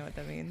don't even know what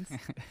that means.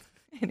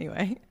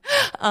 Anyway,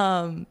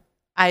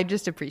 I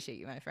just appreciate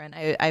you, my friend.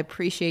 I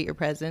appreciate your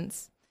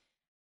presence.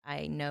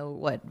 I know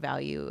what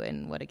value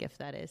and what a gift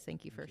that is.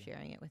 Thank you for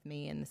sharing it with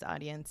me and this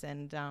audience.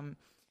 And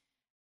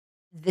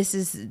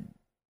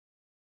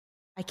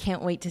I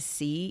can't wait to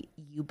see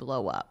you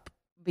blow up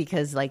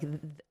because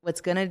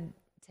what's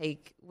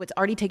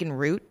already taken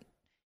root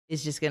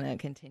is just going to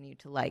continue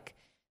to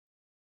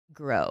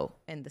grow,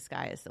 and the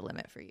sky is the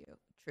limit for you,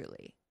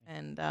 truly.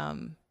 And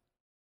I'm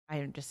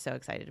just so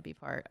excited to be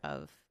part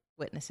of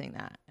witnessing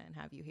that and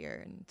have you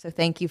here. And so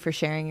thank you for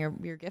sharing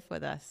your gift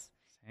with us.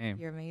 Same.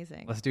 You're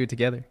amazing. Let's do it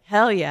together.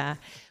 Hell yeah.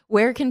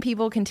 Where can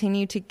people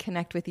continue to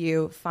connect with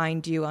you,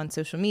 find you on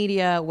social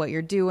media, what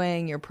you're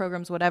doing, your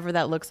programs, whatever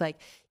that looks like?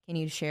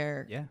 continue to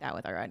share that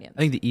with our audience? I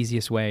think the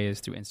easiest way is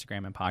through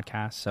Instagram and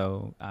podcasts.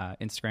 So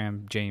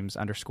Instagram,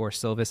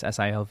 James_Silvas,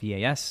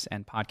 SILVAS,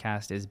 and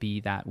podcast is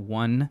Be That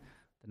One,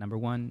 the number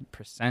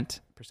 1%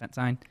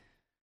 sign,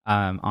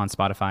 on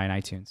Spotify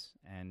and iTunes.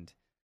 And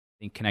I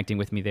think connecting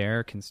with me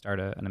there can start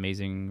an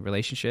amazing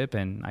relationship.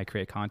 And I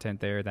create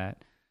content there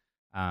that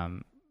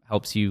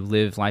helps you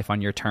live life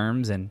on your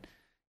terms and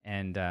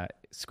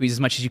squeeze as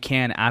much as you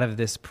can out of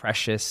this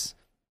precious,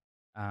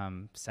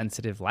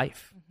 sensitive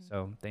life.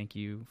 So thank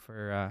you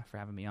for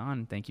having me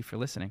on. Thank you for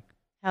listening.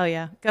 Hell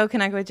yeah. Go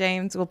connect with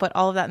James. We'll put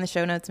all of that in the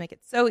show notes, make it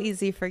so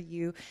easy for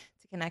you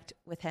to connect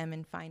with him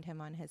and find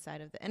him on his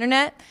side of the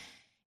internet.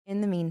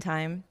 In the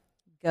meantime,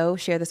 go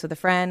share this with a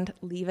friend.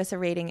 Leave us a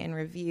rating and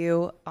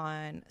review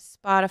on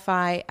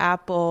Spotify,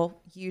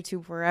 Apple,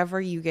 YouTube, wherever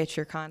you get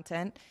your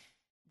content.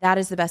 That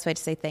is the best way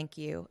to say thank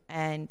you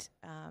and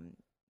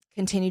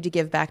continue to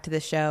give back to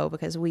the show,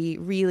 because we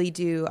really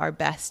do our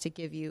best to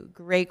give you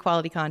great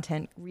quality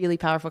content, really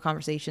powerful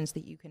conversations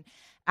that you can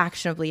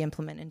actionably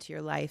implement into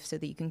your life so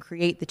that you can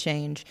create the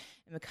change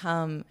and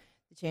become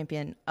the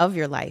champion of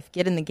your life,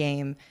 get in the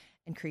game,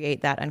 and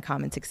create that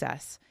uncommon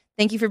success.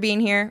 Thank you for being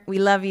here. We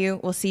love you.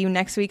 We'll see you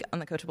next week on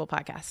the Coachable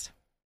Podcast.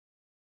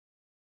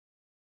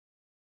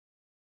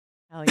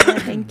 Oh yeah,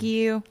 thank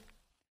you.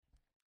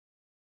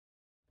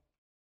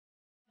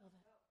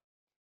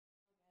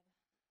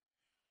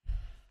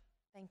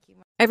 Thank you.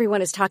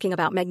 Everyone is talking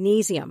about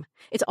magnesium.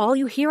 It's all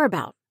you hear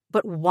about.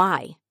 But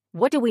why?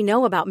 What do we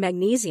know about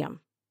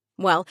magnesium?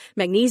 Well,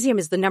 magnesium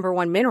is the number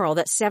one mineral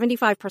that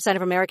 75%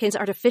 of Americans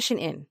are deficient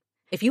in.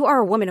 If you are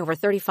a woman over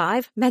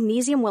 35,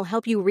 magnesium will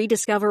help you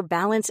rediscover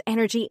balance,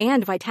 energy,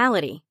 and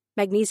vitality.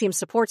 Magnesium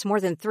supports more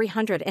than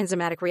 300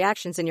 enzymatic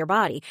reactions in your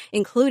body,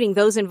 including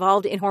those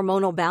involved in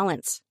hormonal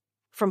balance.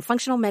 From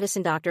functional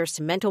medicine doctors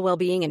to mental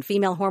well-being and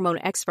female hormone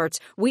experts,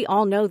 we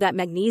all know that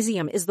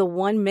magnesium is the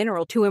one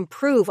mineral to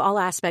improve all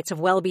aspects of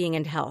well-being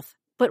and health.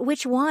 But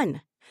which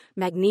one?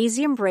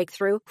 Magnesium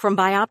Breakthrough from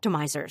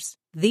Bioptimizers,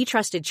 the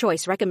trusted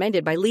choice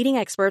recommended by leading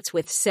experts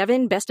with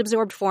 7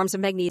 best-absorbed forms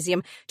of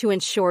magnesium to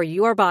ensure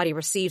your body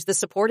receives the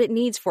support it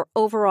needs for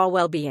overall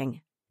well-being.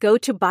 Go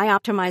to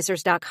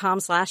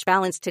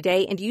bioptimizers.com/balance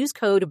today and use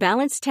code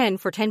BALANCE10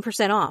 for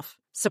 10% off.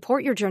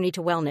 Support your journey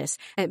to wellness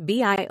at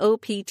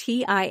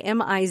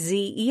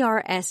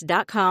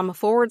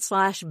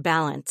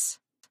bioptimizers.com/balance.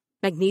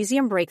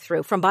 Magnesium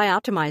Breakthrough from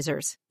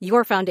Bioptimizers,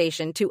 your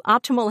foundation to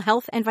optimal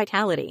health and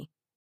vitality.